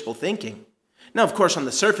book of wishful thinking. Now, of course, on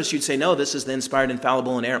the surface, you'd say, no, this is the inspired,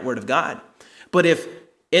 infallible, inerrant word of God. But if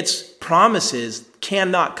its promises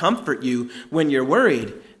cannot comfort you when you're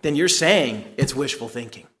worried, then you're saying it's wishful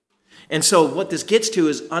thinking. And so what this gets to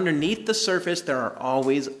is underneath the surface, there are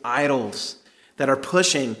always idols that are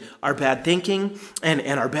pushing our bad thinking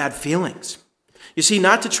and our bad feelings. You see,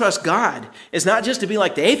 not to trust God is not just to be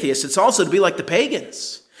like the atheists, it's also to be like the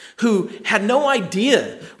pagans who had no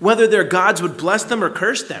idea whether their gods would bless them or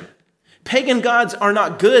curse them. Pagan gods are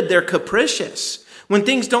not good, they're capricious. When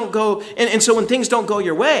things don't go, and so when things don't go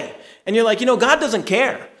your way, and you're like, God doesn't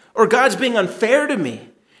care, or God's being unfair to me,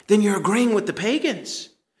 then you're agreeing with the pagans.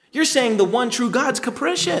 You're saying the one true God's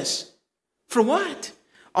capricious. For what?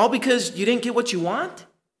 All because you didn't get what you want?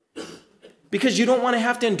 Because you don't want to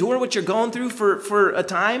have to endure what you're going through for a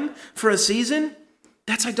time, for a season?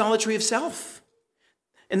 That's idolatry of self.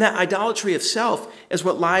 And that idolatry of self is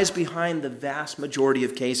what lies behind the vast majority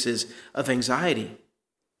of cases of anxiety.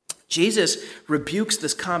 Jesus rebukes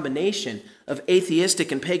this combination of atheistic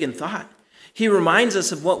and pagan thought. He reminds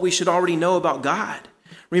us of what we should already know about God.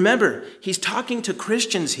 Remember, he's talking to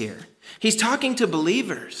Christians here. He's talking to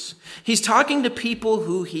believers. He's talking to people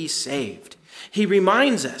who he saved. He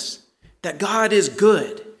reminds us that God is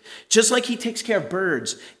good. Just like he takes care of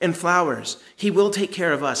birds and flowers, he will take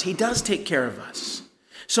care of us. He does take care of us.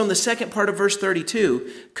 So in the second part of verse 32,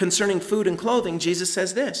 concerning food and clothing, Jesus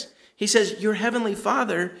says this. He says, your heavenly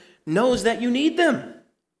Father knows that you need them.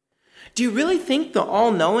 Do you really think the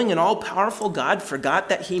all-knowing and all-powerful God forgot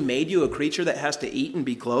that he made you a creature that has to eat and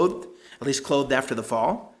be clothed, at least clothed after the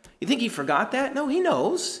fall? You think he forgot that? No, he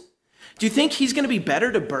knows. Do you think he's going to be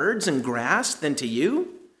better to birds and grass than to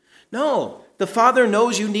you? No, the Father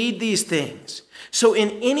knows you need these things. So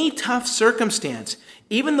in any tough circumstance,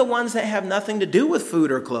 even the ones that have nothing to do with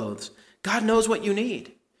food or clothes, God knows what you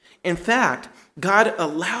need. In fact, God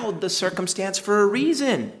allowed the circumstance for a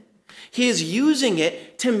reason. He is using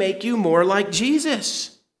it to make you more like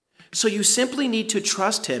Jesus. So you simply need to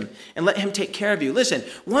trust him and let him take care of you. Listen,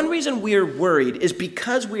 one reason we're worried is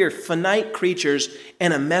because we are finite creatures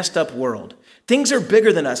in a messed up world. Things are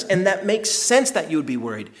bigger than us, and that makes sense that you would be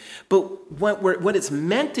worried. But what it's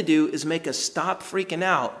meant to do is make us stop freaking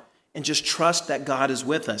out and just trust that God is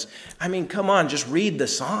with us. I mean, come on, just read the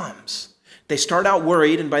Psalms. They start out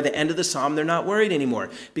worried, and by the end of the Psalm, they're not worried anymore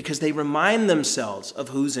because they remind themselves of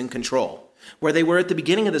who's in control. Where they were at the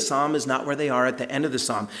beginning of the Psalm is not where they are at the end of the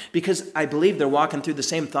Psalm, because I believe they're walking through the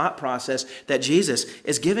same thought process that Jesus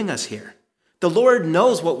is giving us here. The Lord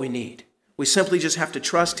knows what we need. We simply just have to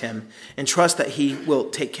trust him and trust that he will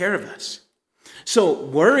take care of us. So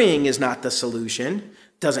worrying is not the solution.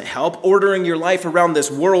 Doesn't help. Ordering your life around this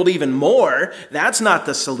world even more, that's not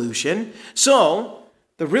the solution. So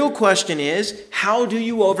the real question is, how do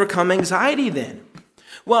you overcome anxiety then?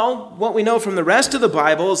 Well, what we know from the rest of the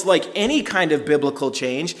Bible is like any kind of biblical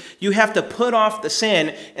change, you have to put off the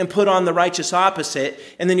sin and put on the righteous opposite,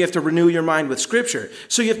 and then you have to renew your mind with Scripture.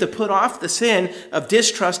 So you have to put off the sin of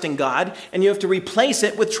distrusting God, and you have to replace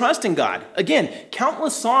it with trusting God. Again,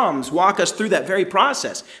 countless Psalms walk us through that very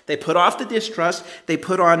process. They put off the distrust, they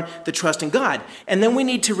put on the trust in God. And then we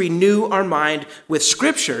need to renew our mind with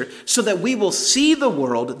Scripture so that we will see the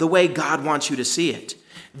world the way God wants you to see it.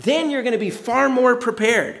 Then you're going to be far more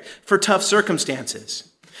prepared for tough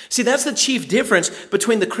circumstances. See, that's the chief difference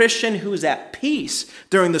between the Christian who is at peace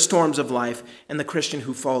during the storms of life and the Christian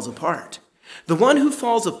who falls apart. The one who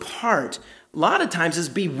falls apart a lot of times is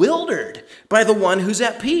bewildered by the one who's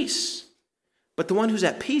at peace. But the one who's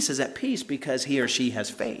at peace is at peace because he or she has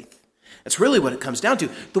faith. That's really what it comes down to.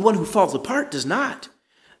 The one who falls apart does not.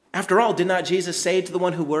 After all, did not Jesus say to the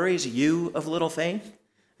one who worries, "You of little faith"?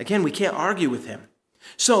 Again, we can't argue with him.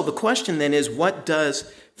 So the question then is, what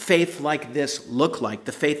does faith like this look like?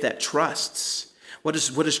 The faith that trusts. What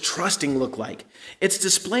does trusting look like? It's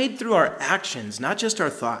displayed through our actions, not just our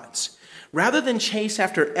thoughts. Rather than chase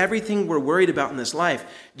after everything we're worried about in this life,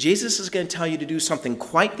 Jesus is going to tell you to do something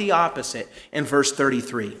quite the opposite in verse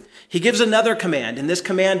 33. He gives another command, and this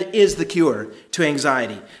command is the cure to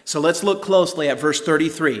anxiety. So let's look closely at verse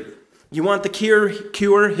 33. You want the cure?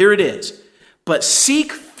 Here it is. But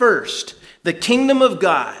seek first the kingdom of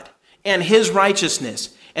God and his righteousness,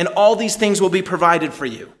 and all these things will be provided for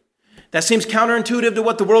you. That seems counterintuitive to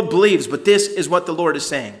what the world believes, but this is what the Lord is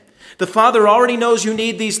saying. The Father already knows you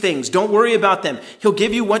need these things. Don't worry about them. He'll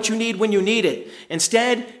give you what you need when you need it.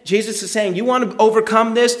 Instead, Jesus is saying, you want to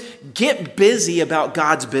overcome this? Get busy about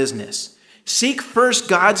God's business. Seek first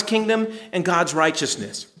God's kingdom and God's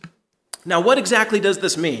righteousness. Now, what exactly does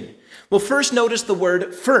this mean? Well, first notice the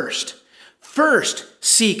word first. First,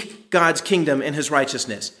 seek God's kingdom and his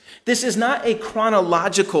righteousness. This is not a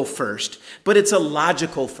chronological first, but it's a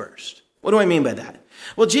logical first. What do I mean by that?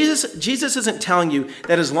 Well, Jesus isn't telling you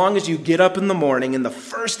that as long as you get up in the morning and the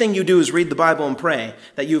first thing you do is read the Bible and pray,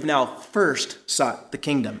 that you've now first sought the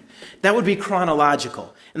kingdom. That would be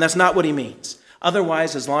chronological, and that's not what he means.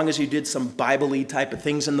 Otherwise, as long as you did some Bible-y type of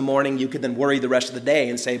things in the morning, you could then worry the rest of the day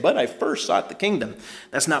and say, but I first sought the kingdom.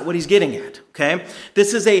 That's not what he's getting at, okay?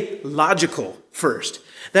 This is a logical first.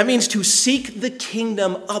 That means to seek the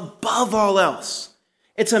kingdom above all else.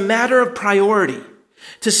 It's a matter of priority.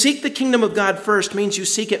 To seek the kingdom of God first means you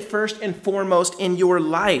seek it first and foremost in your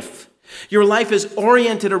life. Your life is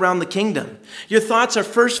oriented around the kingdom. Your thoughts are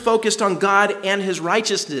first focused on God and his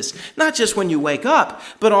righteousness, not just when you wake up,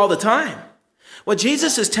 but all the time. What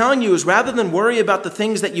Jesus is telling you is rather than worry about the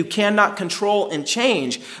things that you cannot control and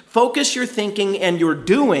change, focus your thinking and your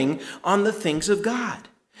doing on the things of God.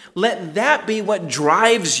 Let that be what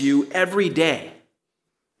drives you every day.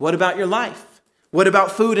 What about your life? What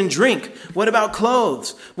about food and drink? What about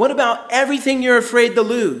clothes? What about everything you're afraid to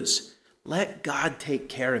lose? Let God take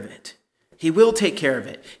care of it. He will take care of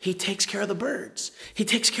it. He takes care of the birds. He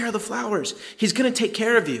takes care of the flowers. He's going to take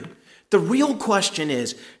care of you. The real question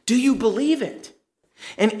is, do you believe it?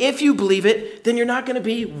 And if you believe it, then you're not going to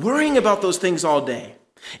be worrying about those things all day.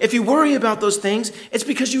 If you worry about those things, it's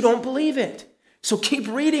because you don't believe it. So keep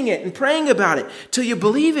reading it and praying about it till you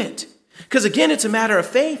believe it. Because again, it's a matter of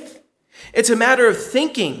faith. It's a matter of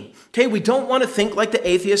thinking. Okay, we don't want to think like the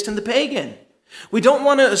atheist and the pagan. We don't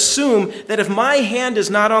want to assume that if my hand is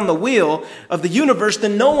not on the wheel of the universe,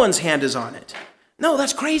 then no one's hand is on it. No,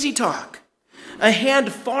 that's crazy talk. A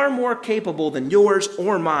hand far more capable than yours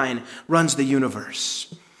or mine runs the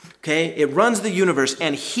universe. Okay, it runs the universe,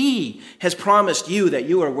 and he has promised you that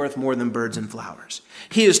you are worth more than birds and flowers.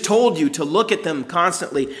 He has told you to look at them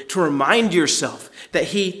constantly, to remind yourself that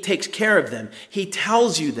he takes care of them. He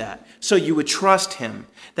tells you that so you would trust him,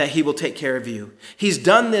 that he will take care of you. He's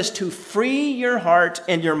done this to free your heart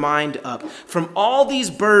and your mind up from all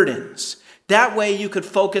these burdens. That way you could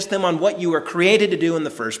focus them on what you were created to do in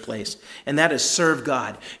the first place, and that is serve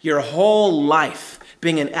God. Your whole life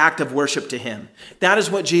being an act of worship to him. That is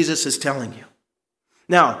what Jesus is telling you.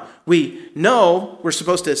 Now, we know we're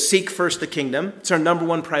supposed to seek first the kingdom. It's our number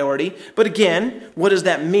one priority. But again, what does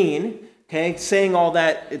that mean? Okay, saying all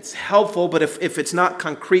that, it's helpful, but if it's not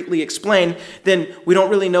concretely explained, then we don't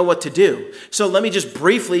really know what to do. So let me just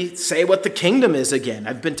briefly say what the kingdom is again.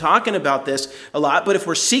 I've been talking about this a lot, but if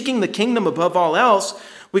we're seeking the kingdom above all else,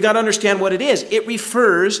 we got to understand what it is. It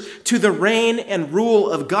refers to the reign and rule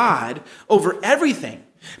of God over everything.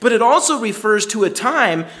 But it also refers to a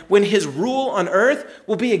time when his rule on earth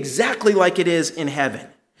will be exactly like it is in heaven.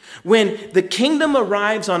 When the kingdom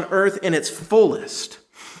arrives on earth in its fullest,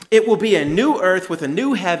 it will be a new earth with a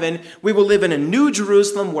new heaven. We will live in a new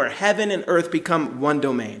Jerusalem where heaven and earth become one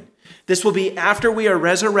domain. This will be after we are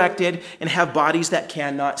resurrected and have bodies that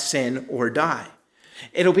cannot sin or die.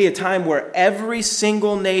 It'll be a time where every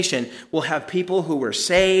single nation will have people who were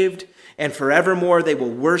saved, and forevermore they will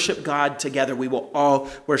worship God together. We will all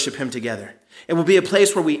worship him together. It will be a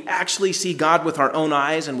place where we actually see God with our own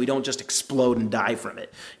eyes and we don't just explode and die from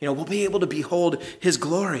it. We'll be able to behold his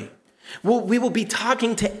glory. We will be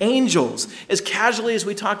talking to angels as casually as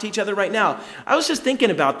we talk to each other right now. I was just thinking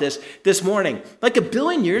about this morning. Like 1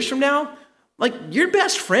 billion years from now, like your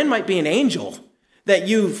best friend might be an angel that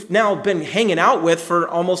you've now been hanging out with for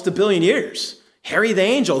almost 1 billion years. Harry the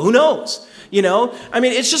angel, who knows?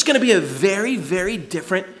 It's just going to be a very, very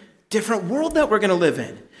different world that we're going to live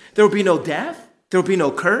in. There will be no death. There will be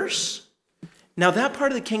no curse. Now that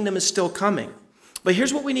part of the kingdom is still coming. But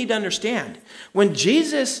here's what we need to understand. When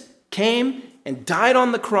Jesus came and died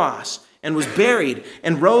on the cross and was buried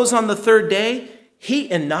and rose on the third day, he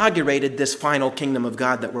inaugurated this final kingdom of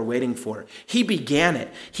God that we're waiting for. He began it.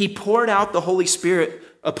 He poured out the Holy Spirit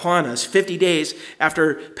upon us 50 days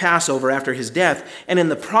after Passover, after his death. And in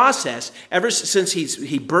the process, ever since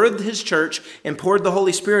he birthed his church and poured the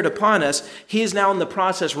Holy Spirit upon us, he is now in the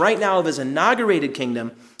process right now of his inaugurated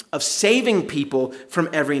kingdom of saving people from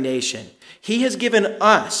every nation. He has given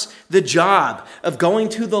us the job of going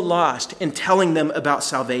to the lost and telling them about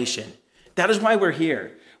salvation. That is why we're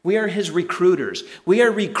here. We are his recruiters. We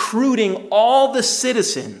are recruiting all the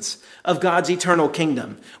citizens of God's eternal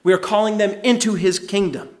kingdom. We are calling them into his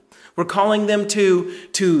kingdom. We're calling them to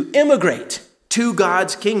immigrate to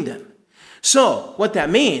God's kingdom. So what that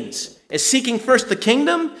means is seeking first the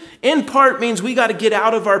kingdom, in part means we got to get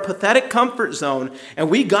out of our pathetic comfort zone and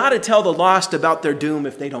we got to tell the lost about their doom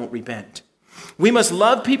if they don't repent. We must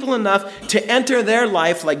love people enough to enter their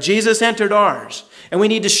life like Jesus entered ours. And we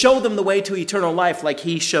need to show them the way to eternal life like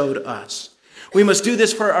he showed us. We must do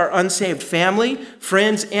this for our unsaved family,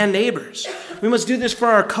 friends, and neighbors. We must do this for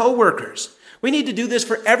our co-workers. We need to do this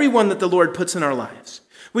for everyone that the Lord puts in our lives.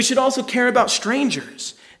 We should also care about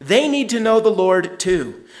strangers. They need to know the Lord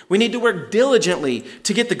too. We need to work diligently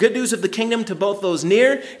to get the good news of the kingdom to both those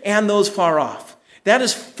near and those far off. That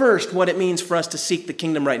is first what it means for us to seek the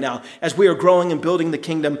kingdom right now as we are growing and building the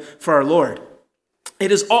kingdom for our Lord.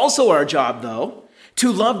 It is also our job, though,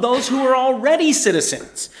 to love those who are already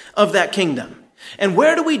citizens of that kingdom. And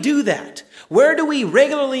where do we do that? Where do we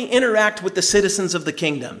regularly interact with the citizens of the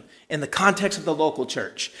kingdom? In the context of the local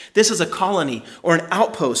church. This is a colony or an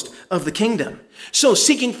outpost of the kingdom. So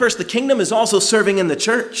seeking first the kingdom is also serving in the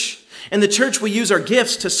church. In the church, we use our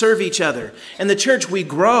gifts to serve each other. In the church, we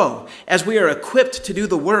grow as we are equipped to do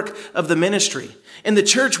the work of the ministry. In the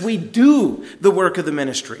church, we do the work of the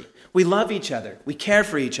ministry. We love each other. We care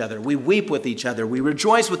for each other. We weep with each other. We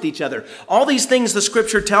rejoice with each other. All these things the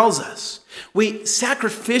scripture tells us. We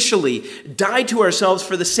sacrificially die to ourselves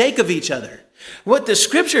for the sake of each other. What the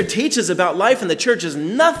scripture teaches about life in the church is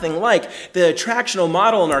nothing like the attractional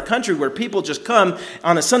model in our country where people just come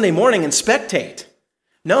on a Sunday morning and spectate.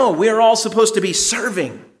 No, we are all supposed to be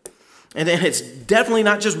serving. And it's definitely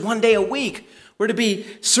not just one day a week. We're to be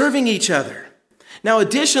serving each other. Now,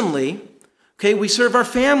 additionally, we serve our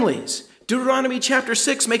families. Deuteronomy chapter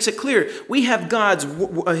 6 makes it clear. We have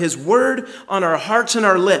his word on our hearts and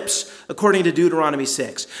our lips, according to Deuteronomy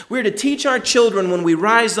 6. We're to teach our children when we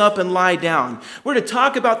rise up and lie down. We're to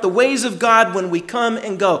talk about the ways of God when we come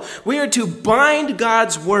and go. We are to bind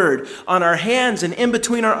God's word on our hands and in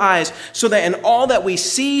between our eyes so that in all that we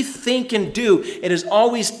see, think, and do, it is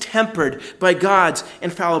always tempered by God's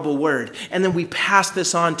infallible word. And then we pass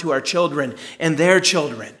this on to our children and their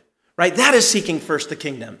children. Right? That is seeking first the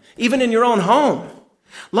kingdom, even in your own home.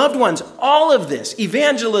 Loved ones, all of this,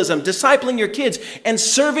 evangelism, discipling your kids, and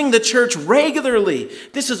serving the church regularly,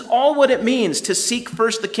 this is all what it means to seek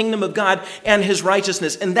first the kingdom of God and his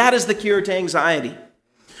righteousness, and that is the cure to anxiety.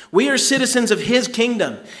 We are citizens of his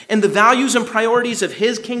kingdom, and the values and priorities of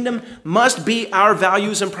his kingdom must be our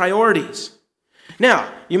values and priorities.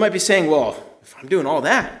 Now, you might be saying, well, if I'm doing all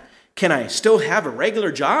that, can I still have a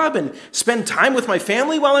regular job and spend time with my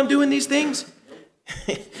family while I'm doing these things?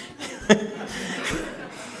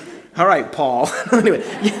 All right, Paul. Anyway,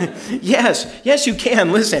 yes, you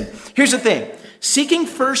can. Listen, here's the thing. Seeking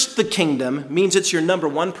first the kingdom means it's your number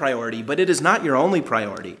one priority, but it is not your only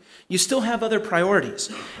priority. You still have other priorities.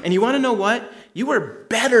 And you want to know what? You are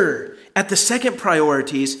better at the second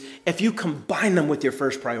priorities if you combine them with your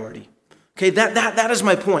first priority. Okay, that is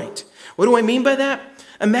my point. What do I mean by that?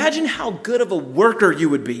 Imagine how good of a worker you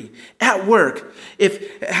would be at work,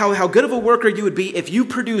 how good of a worker you would be if you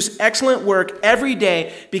produce excellent work every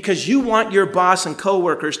day because you want your boss and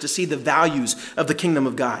coworkers to see the values of the kingdom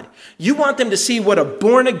of God. You want them to see what a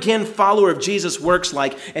born-again follower of Jesus works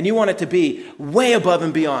like, and you want it to be way above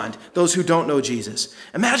and beyond those who don't know Jesus.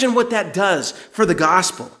 Imagine what that does for the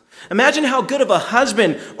gospel. Imagine how good of a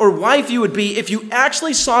husband or wife you would be if you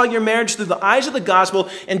actually saw your marriage through the eyes of the gospel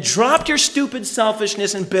and dropped your stupid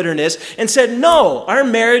selfishness and bitterness and said, no, our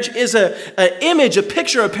marriage is an image, a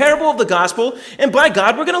picture, a parable of the gospel, and by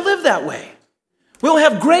God, we're going to live that way. We'll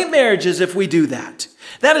have great marriages if we do that.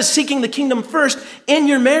 That is seeking the kingdom first in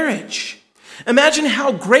your marriage. Imagine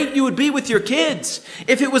how great you would be with your kids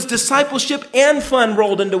if it was discipleship and fun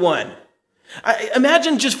rolled into one.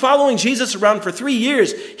 Imagine just following Jesus around for 3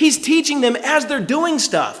 years. He's teaching them as they're doing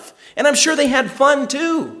stuff. And I'm sure they had fun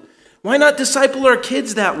too. Why not disciple our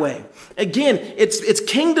kids that way? Again, it's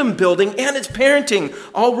kingdom building and it's parenting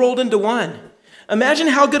all rolled into one. Imagine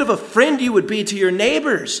how good of a friend you would be to your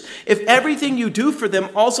neighbors if everything you do for them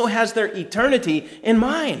also has their eternity in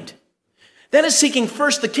mind. That is seeking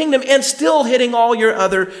first the kingdom and still hitting all your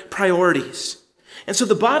other priorities. And so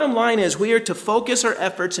the bottom line is we are to focus our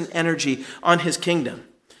efforts and energy on his kingdom.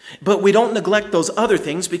 But we don't neglect those other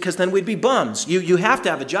things because then we'd be bums. You have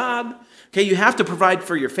to have a job. Okay, you have to provide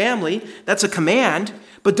for your family. That's a command.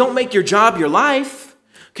 But don't make your job your life.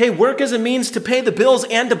 Okay, work as a means to pay the bills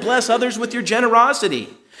and to bless others with your generosity.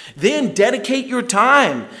 Then dedicate your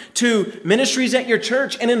time to ministries at your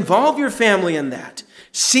church and involve your family in that.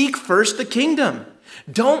 Seek first the kingdom.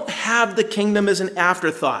 Don't have the kingdom as an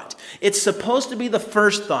afterthought. It's supposed to be the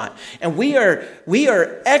first thought. And we are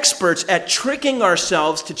experts at tricking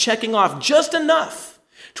ourselves to checking off just enough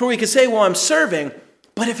to where we can say, well, I'm serving.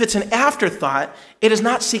 But if it's an afterthought, it is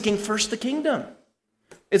not seeking first the kingdom.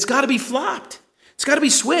 It's got to be flopped. It's got to be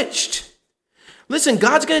switched. Listen,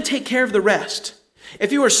 God's going to take care of the rest.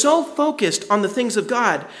 If you are so focused on the things of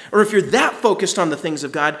God, or if you're that focused on the things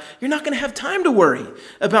of God, you're not going to have time to worry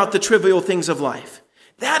about the trivial things of life.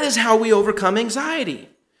 That is how we overcome anxiety.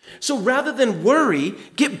 So rather than worry,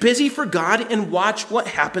 get busy for God and watch what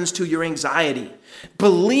happens to your anxiety.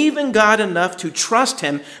 Believe in God enough to trust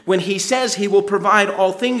him when he says he will provide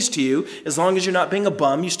all things to you. As long as you're not being a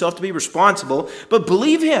bum, you still have to be responsible. But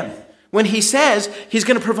believe him when he says he's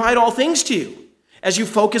going to provide all things to you as you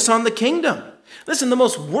focus on the kingdom. Listen, the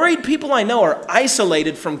most worried people I know are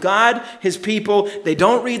isolated from God, his people. They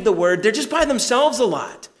don't read the word. They're just by themselves a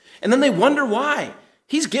lot. And then they wonder why.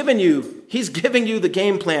 He's giving you the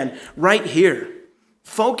game plan right here.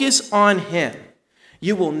 Focus on him.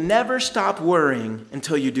 You will never stop worrying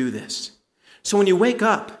until you do this. So when you wake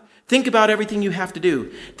up, think about everything you have to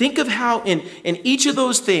do. Think of how in each of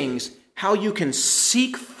those things, how you can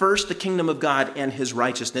seek first the kingdom of God and his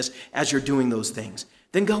righteousness as you're doing those things.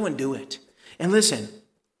 Then go and do it. And listen,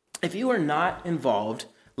 if you are not involved,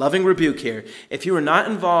 loving rebuke here, if you are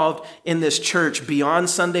not involved in this church beyond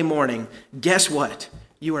Sunday morning, guess what?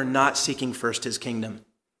 You are not seeking first his kingdom.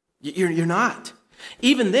 You're not.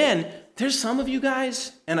 Even then, there's some of you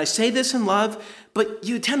guys, and I say this in love, but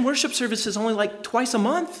you attend worship services only like twice a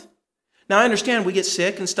month. Now, I understand we get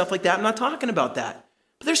sick and stuff like that. I'm not talking about that.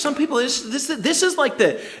 But there's some people, this is like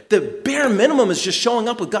the bare minimum is just showing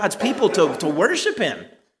up with God's people to worship him.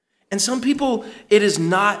 And some people, it is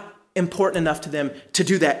not important enough to them to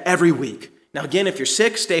do that every week. Now, again, if you're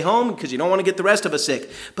sick, stay home because you don't want to get the rest of us sick.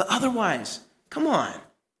 But otherwise, come on.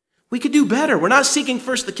 We could do better. We're not seeking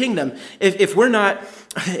first the kingdom if we're not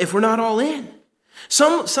all in.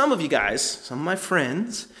 Some of you guys, some of my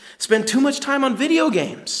friends, spend too much time on video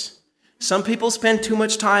games. Some people spend too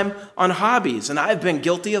much time on hobbies, and I've been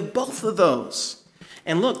guilty of both of those.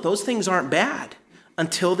 And look, those things aren't bad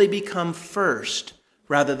until they become first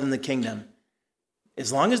rather than the kingdom.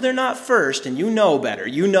 As long as they're not first, and you know better,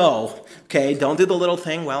 okay, don't do the little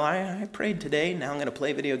thing, well, I prayed today, now I'm going to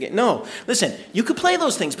play video game. No, listen, you could play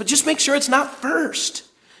those things, but just make sure it's not first.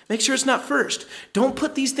 Make sure it's not first. Don't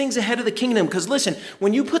put these things ahead of the kingdom, because listen,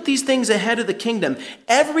 when you put these things ahead of the kingdom,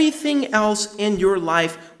 everything else in your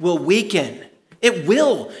life will weaken. It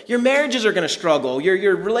will. Your marriages are going to struggle.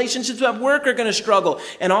 Your relationships at work are going to struggle.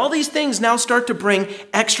 And all these things now start to bring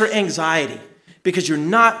extra anxiety because you're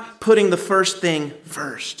not putting the first thing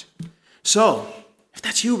first. So, if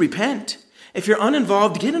that's you, repent. If you're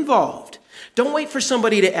uninvolved, get involved. Don't wait for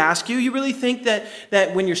somebody to ask you. You really think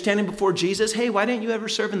that when you're standing before Jesus, hey, why didn't you ever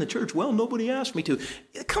serve in the church? Well, nobody asked me to.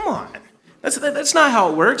 Come on. That's not how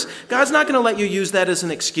it works. God's not going to let you use that as an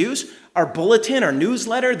excuse. Our bulletin, our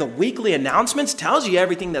newsletter, the weekly announcements tells you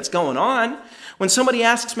everything that's going on. When somebody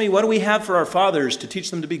asks me, what do we have for our fathers to teach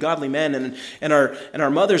them to be godly men and our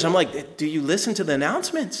mothers, I'm like, do you listen to the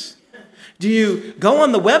announcements? Do you go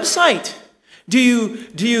on the website? Do you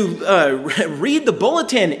read the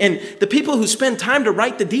bulletin and the people who spend time to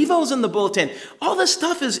write the devos in the bulletin? All this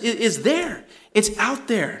stuff is there. It's out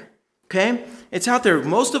there. Okay? It's out there.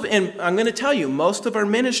 And I'm going to tell you, most of our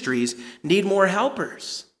ministries need more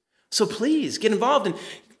helpers. So please get involved and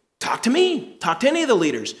talk to me. Talk to any of the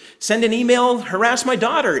leaders. Send an email, harass my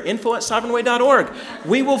daughter, info@sovereignway.org.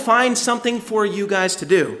 We will find something for you guys to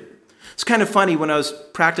do. It's kind of funny, when I was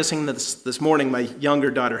practicing this morning, my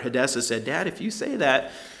younger daughter, Hadessa, said, Dad, if you say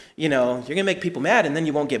that, you're going to make people mad and then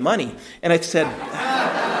you won't get money. And I said,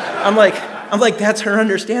 I'm like, that's her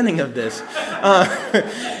understanding of this.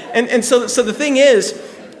 And so the thing is,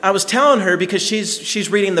 I was telling her, because she's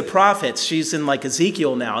reading the prophets. She's in like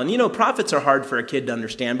Ezekiel now. And prophets are hard for a kid to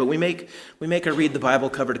understand, but we make her read the Bible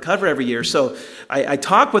cover to cover every year. So I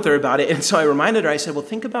talked with her about it. And so I reminded her, I said, well,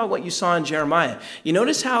 think about what you saw in Jeremiah. You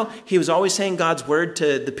notice how he was always saying God's word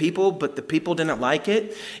to the people, but the people didn't like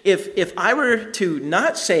it? If I were to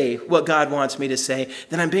not say what God wants me to say,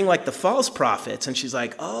 then I'm being like the false prophets. And she's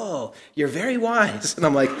like, oh, you're very wise. And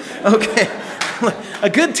I'm like, okay, a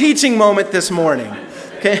good teaching moment this morning.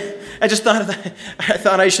 Okay, I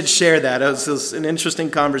thought I should share that. It was an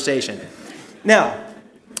interesting conversation. Now,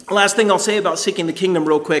 last thing I'll say about seeking the kingdom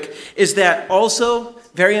real quick is that also,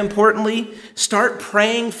 very importantly, start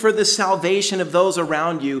praying for the salvation of those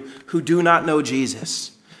around you who do not know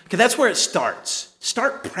Jesus. Okay, that's where it starts.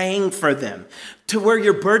 Start praying for them to where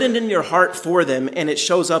you're burdened in your heart for them and it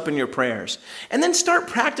shows up in your prayers. And then start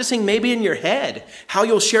practicing maybe in your head how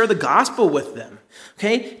you'll share the gospel with them.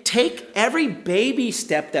 Okay, take every baby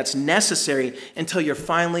step that's necessary until you're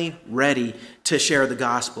finally ready to share the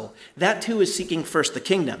gospel. That too is seeking first the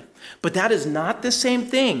kingdom. But that is not the same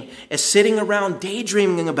thing as sitting around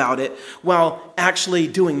daydreaming about it while actually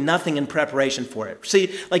doing nothing in preparation for it.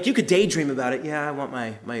 See, like you could daydream about it. Yeah, I want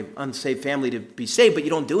my unsaved family to be saved, but you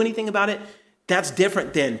don't do anything about it. That's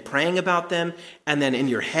different than praying about them and then in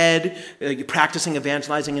your head, you're practicing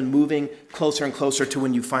evangelizing and moving closer and closer to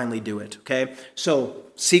when you finally do it, okay? So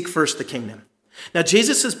seek first the kingdom. Now,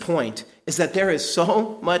 Jesus' point is that there is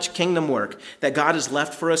so much kingdom work that God has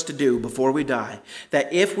left for us to do before we die,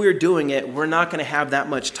 that if we're doing it, we're not going to have that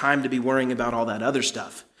much time to be worrying about all that other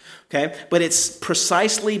stuff, okay? But it's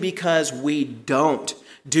precisely because we don't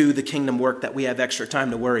do the kingdom work that we have extra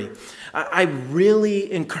time to worry. I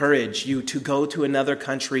really encourage you to go to another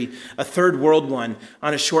country, a third world one,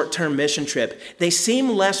 on a short-term mission trip. They seem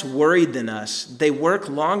less worried than us. They work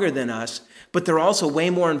longer than us, but they're also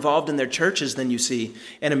way more involved in their churches than you see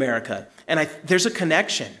in America. And there's a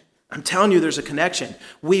connection. I'm telling you, there's a connection.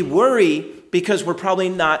 We worry because we're probably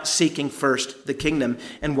not seeking first the kingdom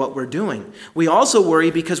and what we're doing. We also worry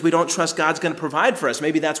because we don't trust God's going to provide for us.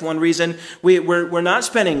 Maybe that's one reason we're not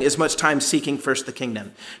spending as much time seeking first the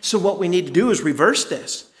kingdom. So what we need to do is reverse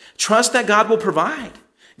this. Trust that God will provide.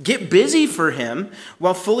 Get busy for him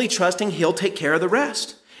while fully trusting he'll take care of the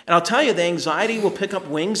rest. And I'll tell you, the anxiety will pick up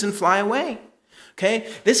wings and fly away.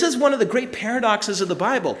 Okay? This is one of the great paradoxes of the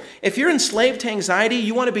Bible. If you're enslaved to anxiety,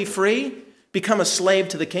 you want to be free, become a slave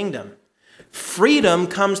to the kingdom. Freedom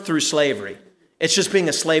comes through slavery. It's just being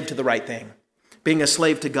a slave to the right thing, being a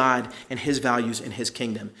slave to God and his values and his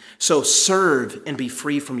kingdom. So serve and be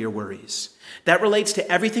free from your worries. That relates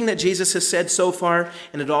to everything that Jesus has said so far,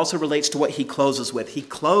 and it also relates to what he closes with. He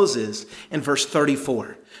closes in verse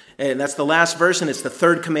 34. And that's the last verse, and it's the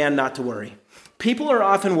third command, not to worry. People are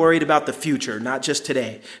often worried about the future, not just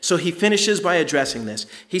today. So he finishes by addressing this.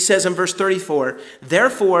 He says in verse 34,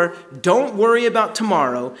 therefore, don't worry about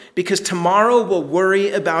tomorrow, because tomorrow will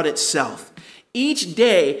worry about itself. Each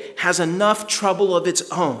day has enough trouble of its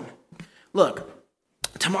own. Look,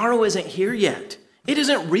 tomorrow isn't here yet. It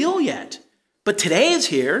isn't real yet. But today is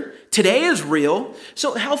here. Today is real.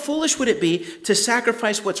 So how foolish would it be to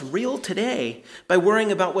sacrifice what's real today by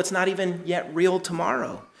worrying about what's not even yet real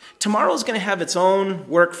tomorrow? Tomorrow is going to have its own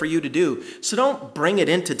work for you to do. So don't bring it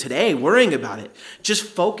into today worrying about it. Just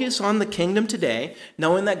focus on the kingdom today,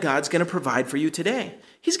 knowing that God's going to provide for you today.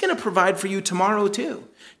 He's going to provide for you tomorrow too.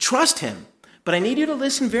 Trust him. But I need you to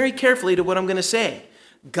listen very carefully to what I'm going to say.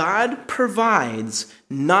 God provides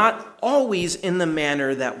not always in the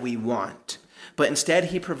manner that we want, but instead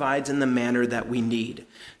he provides in the manner that we need.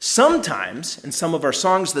 Sometimes, and some of our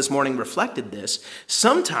songs this morning reflected this,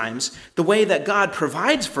 sometimes the way that God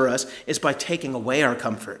provides for us is by taking away our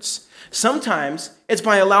comforts. Sometimes it's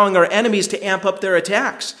by allowing our enemies to amp up their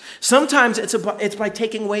attacks. Sometimes it's by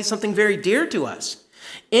taking away something very dear to us.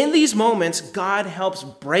 In these moments, God helps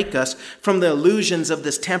break us from the illusions of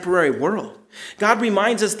this temporary world. God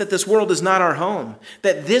reminds us that this world is not our home,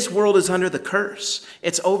 that this world is under the curse.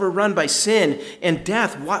 It's overrun by sin and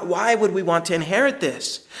death. Why would we want to inherit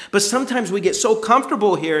this? But sometimes we get so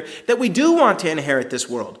comfortable here that we do want to inherit this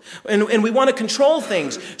world. And we want to control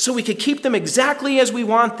things so we can keep them exactly as we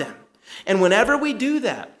want them. And whenever we do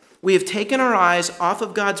that, we have taken our eyes off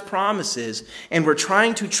of God's promises, and we're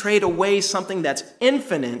trying to trade away something that's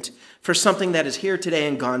infinite for something that is here today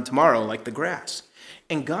and gone tomorrow, like the grass.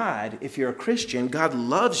 And God, if you're a Christian, God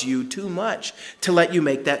loves you too much to let you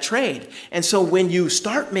make that trade. And so when you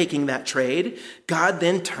start making that trade, God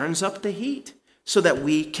then turns up the heat so that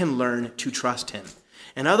we can learn to trust him.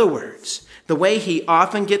 In other words, the way he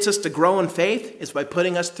often gets us to grow in faith is by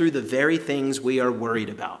putting us through the very things we are worried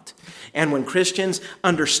about. And when Christians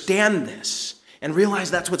understand this and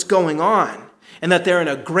realize that's what's going on, and that they're in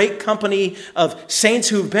a great company of saints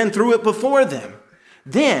who've been through it before them,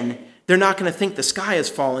 then they're not going to think the sky is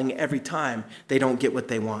falling every time they don't get what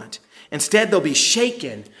they want. Instead, they'll be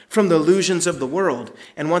shaken from the illusions of the world,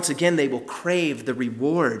 and once again, they will crave the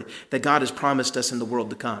reward that God has promised us in the world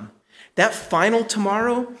to come. That final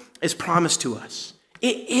tomorrow is promised to us.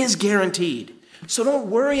 It is guaranteed. So don't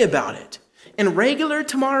worry about it. And regular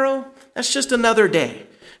tomorrow, that's just another day.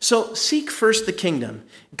 So seek first the kingdom.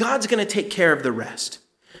 God's going to take care of the rest.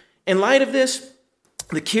 In light of this,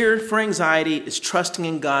 the cure for anxiety is trusting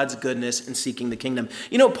in God's goodness and seeking the kingdom.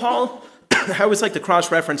 You know, Paul, I always like to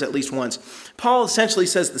cross-reference at least once. Paul essentially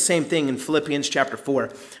says the same thing in Philippians chapter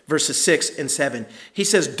 4, verses 6 and 7. He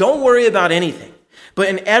says, don't worry about anything. But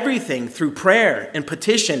in everything, through prayer and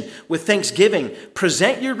petition with thanksgiving,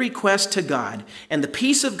 present your request to God, and the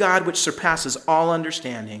peace of God, which surpasses all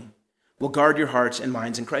understanding, will guard your hearts and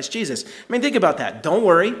minds in Christ Jesus. I mean, think about that. Don't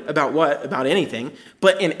worry about anything,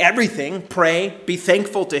 but in everything, pray, be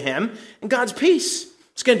thankful to him, and God's peace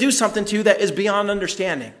is going to do something to you that is beyond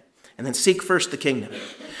understanding. And then seek first the kingdom.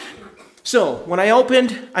 So, when I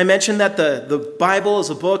opened, I mentioned that the Bible is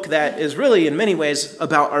a book that is really, in many ways,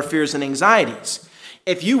 about our fears and anxieties.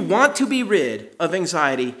 If you want to be rid of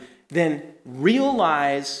anxiety, then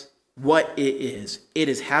realize what it is. It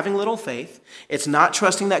is having little faith. It's not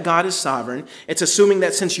trusting that God is sovereign. It's assuming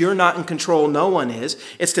that since you're not in control, no one is.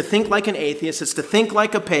 It's to think like an atheist. It's to think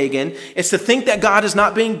like a pagan. It's to think that God is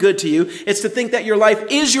not being good to you. It's to think that your life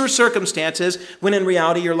is your circumstances, when in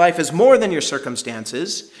reality your life is more than your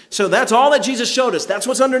circumstances. So that's all that Jesus showed us. That's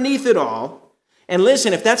what's underneath it all. And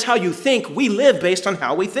listen, if that's how you think, we live based on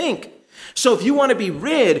how we think. So if you want to be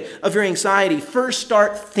rid of your anxiety, first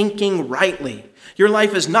start thinking rightly. Your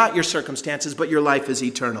life is not your circumstances, but your life is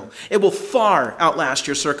eternal. It will far outlast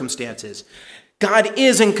your circumstances. God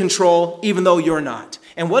is in control, even though you're not.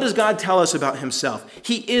 And what does God tell us about himself?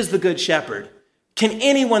 He is the good shepherd. Can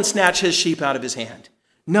anyone snatch his sheep out of his hand?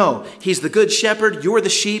 No, he's the good shepherd. You're the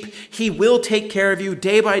sheep. He will take care of you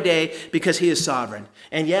day by day because he is sovereign.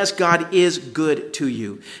 And yes, God is good to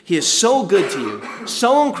you. He is so good to you,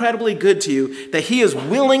 so incredibly good to you, that he is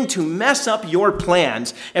willing to mess up your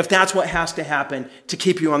plans if that's what has to happen to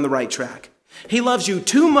keep you on the right track. He loves you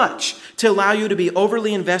too much to allow you to be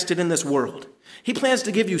overly invested in this world. He plans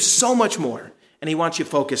to give you so much more, and he wants you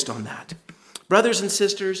focused on that. Brothers and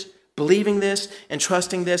sisters, believing this and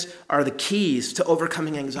trusting this are the keys to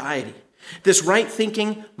overcoming anxiety. This right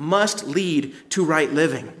thinking must lead to right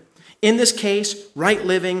living. In this case, right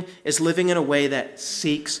living is living in a way that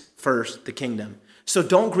seeks first the kingdom. So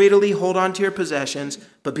don't greedily hold on to your possessions,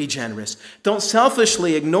 but be generous. Don't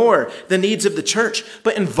selfishly ignore the needs of the church,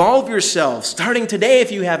 but involve yourselves, starting today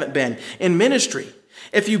if you haven't been, in ministry.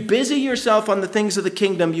 If you busy yourself on the things of the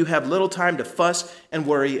kingdom, you have little time to fuss and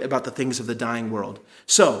worry about the things of the dying world.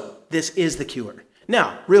 So this is the cure.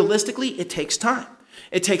 Now, realistically, it takes time.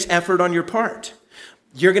 It takes effort on your part.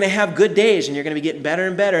 You're going to have good days and you're going to be getting better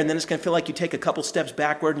and better. And then it's going to feel like you take a couple steps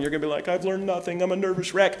backward and you're going to be like, I've learned nothing. I'm a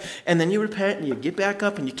nervous wreck. And then you repent and you get back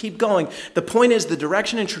up and you keep going. The point is the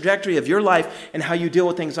direction and trajectory of your life and how you deal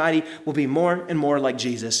with anxiety will be more and more like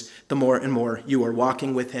Jesus, the more and more you are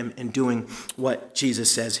walking with him and doing what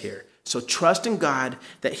Jesus says here. So trust in God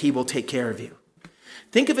that he will take care of you.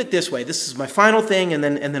 Think of it this way. This is my final thing and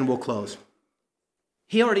then we'll close.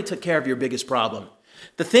 He already took care of your biggest problem.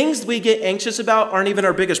 The things we get anxious about aren't even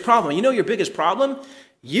our biggest problem. You know your biggest problem?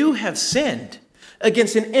 You have sinned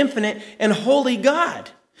against an infinite and holy God.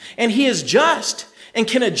 And he is just. And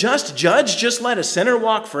can a just judge just let a sinner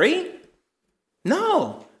walk free?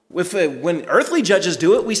 No. When earthly judges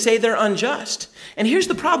do it, we say they're unjust. And here's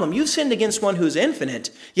the problem. You've sinned against one who's infinite,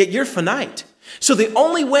 yet you're finite. So the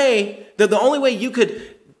only way you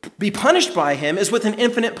could be punished by him is with an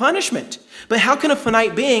infinite punishment. But how can a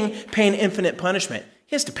finite being pay an infinite punishment?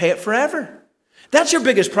 He has to pay it forever. That's your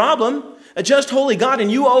biggest problem. A just holy God,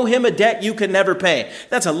 and you owe him a debt you could never pay.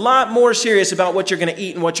 That's a lot more serious about what you're going to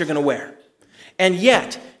eat and what you're going to wear. And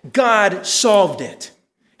yet, God solved it.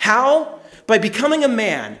 How? By becoming a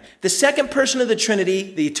man, the second person of the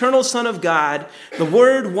Trinity, the eternal Son of God. The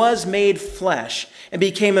Word was made flesh and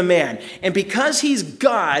became a man. And because he's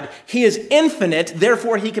God, he is infinite,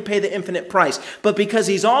 therefore he could pay the infinite price. But because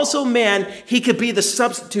he's also man, he could be the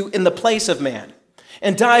substitute in the place of man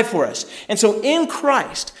and die for us. And so in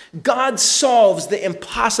Christ, God solves the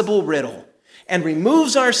impossible riddle and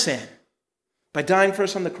removes our sin by dying for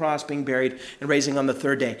us on the cross, being buried, and raising on the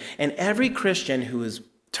third day. And every Christian who has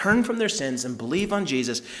turned from their sins and believe on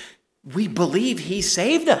Jesus, we believe he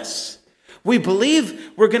saved us. We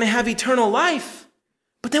believe we're going to have eternal life.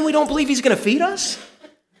 But then we don't believe he's going to feed us?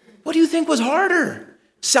 What do you think was harder?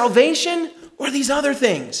 Salvation or these other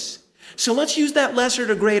things? So let's use that lesser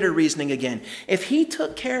to greater reasoning again. If he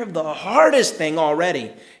took care of the hardest thing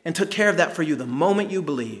already and took care of that for you the moment you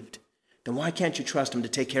believed, then why can't you trust him to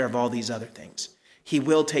take care of all these other things? He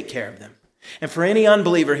will take care of them. And for any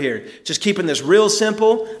unbeliever here, just keeping this real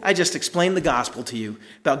simple, I just explained the gospel to you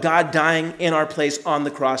about God dying in our place on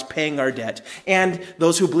the cross, paying our debt. And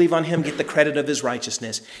those who believe on him get the credit of his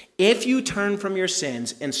righteousness. If you turn from your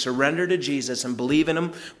sins and surrender to Jesus and believe in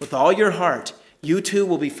him with all your heart, you too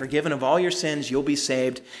will be forgiven of all your sins. You'll be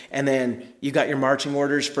saved. And then you got your marching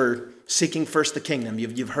orders for seeking first the kingdom.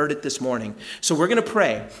 You've heard it this morning. So we're going to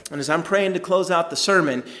pray. And as I'm praying to close out the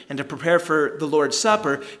sermon and to prepare for the Lord's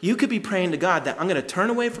Supper, you could be praying to God that I'm going to turn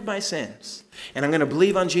away from my sins. And I'm going to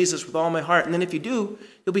believe on Jesus with all my heart. And then if you do,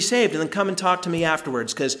 you'll be saved. And then come and talk to me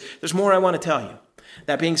afterwards because there's more I want to tell you.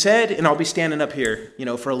 That being said, and I'll be standing up here,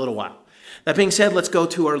 for a little while. That being said, let's go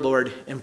to our Lord in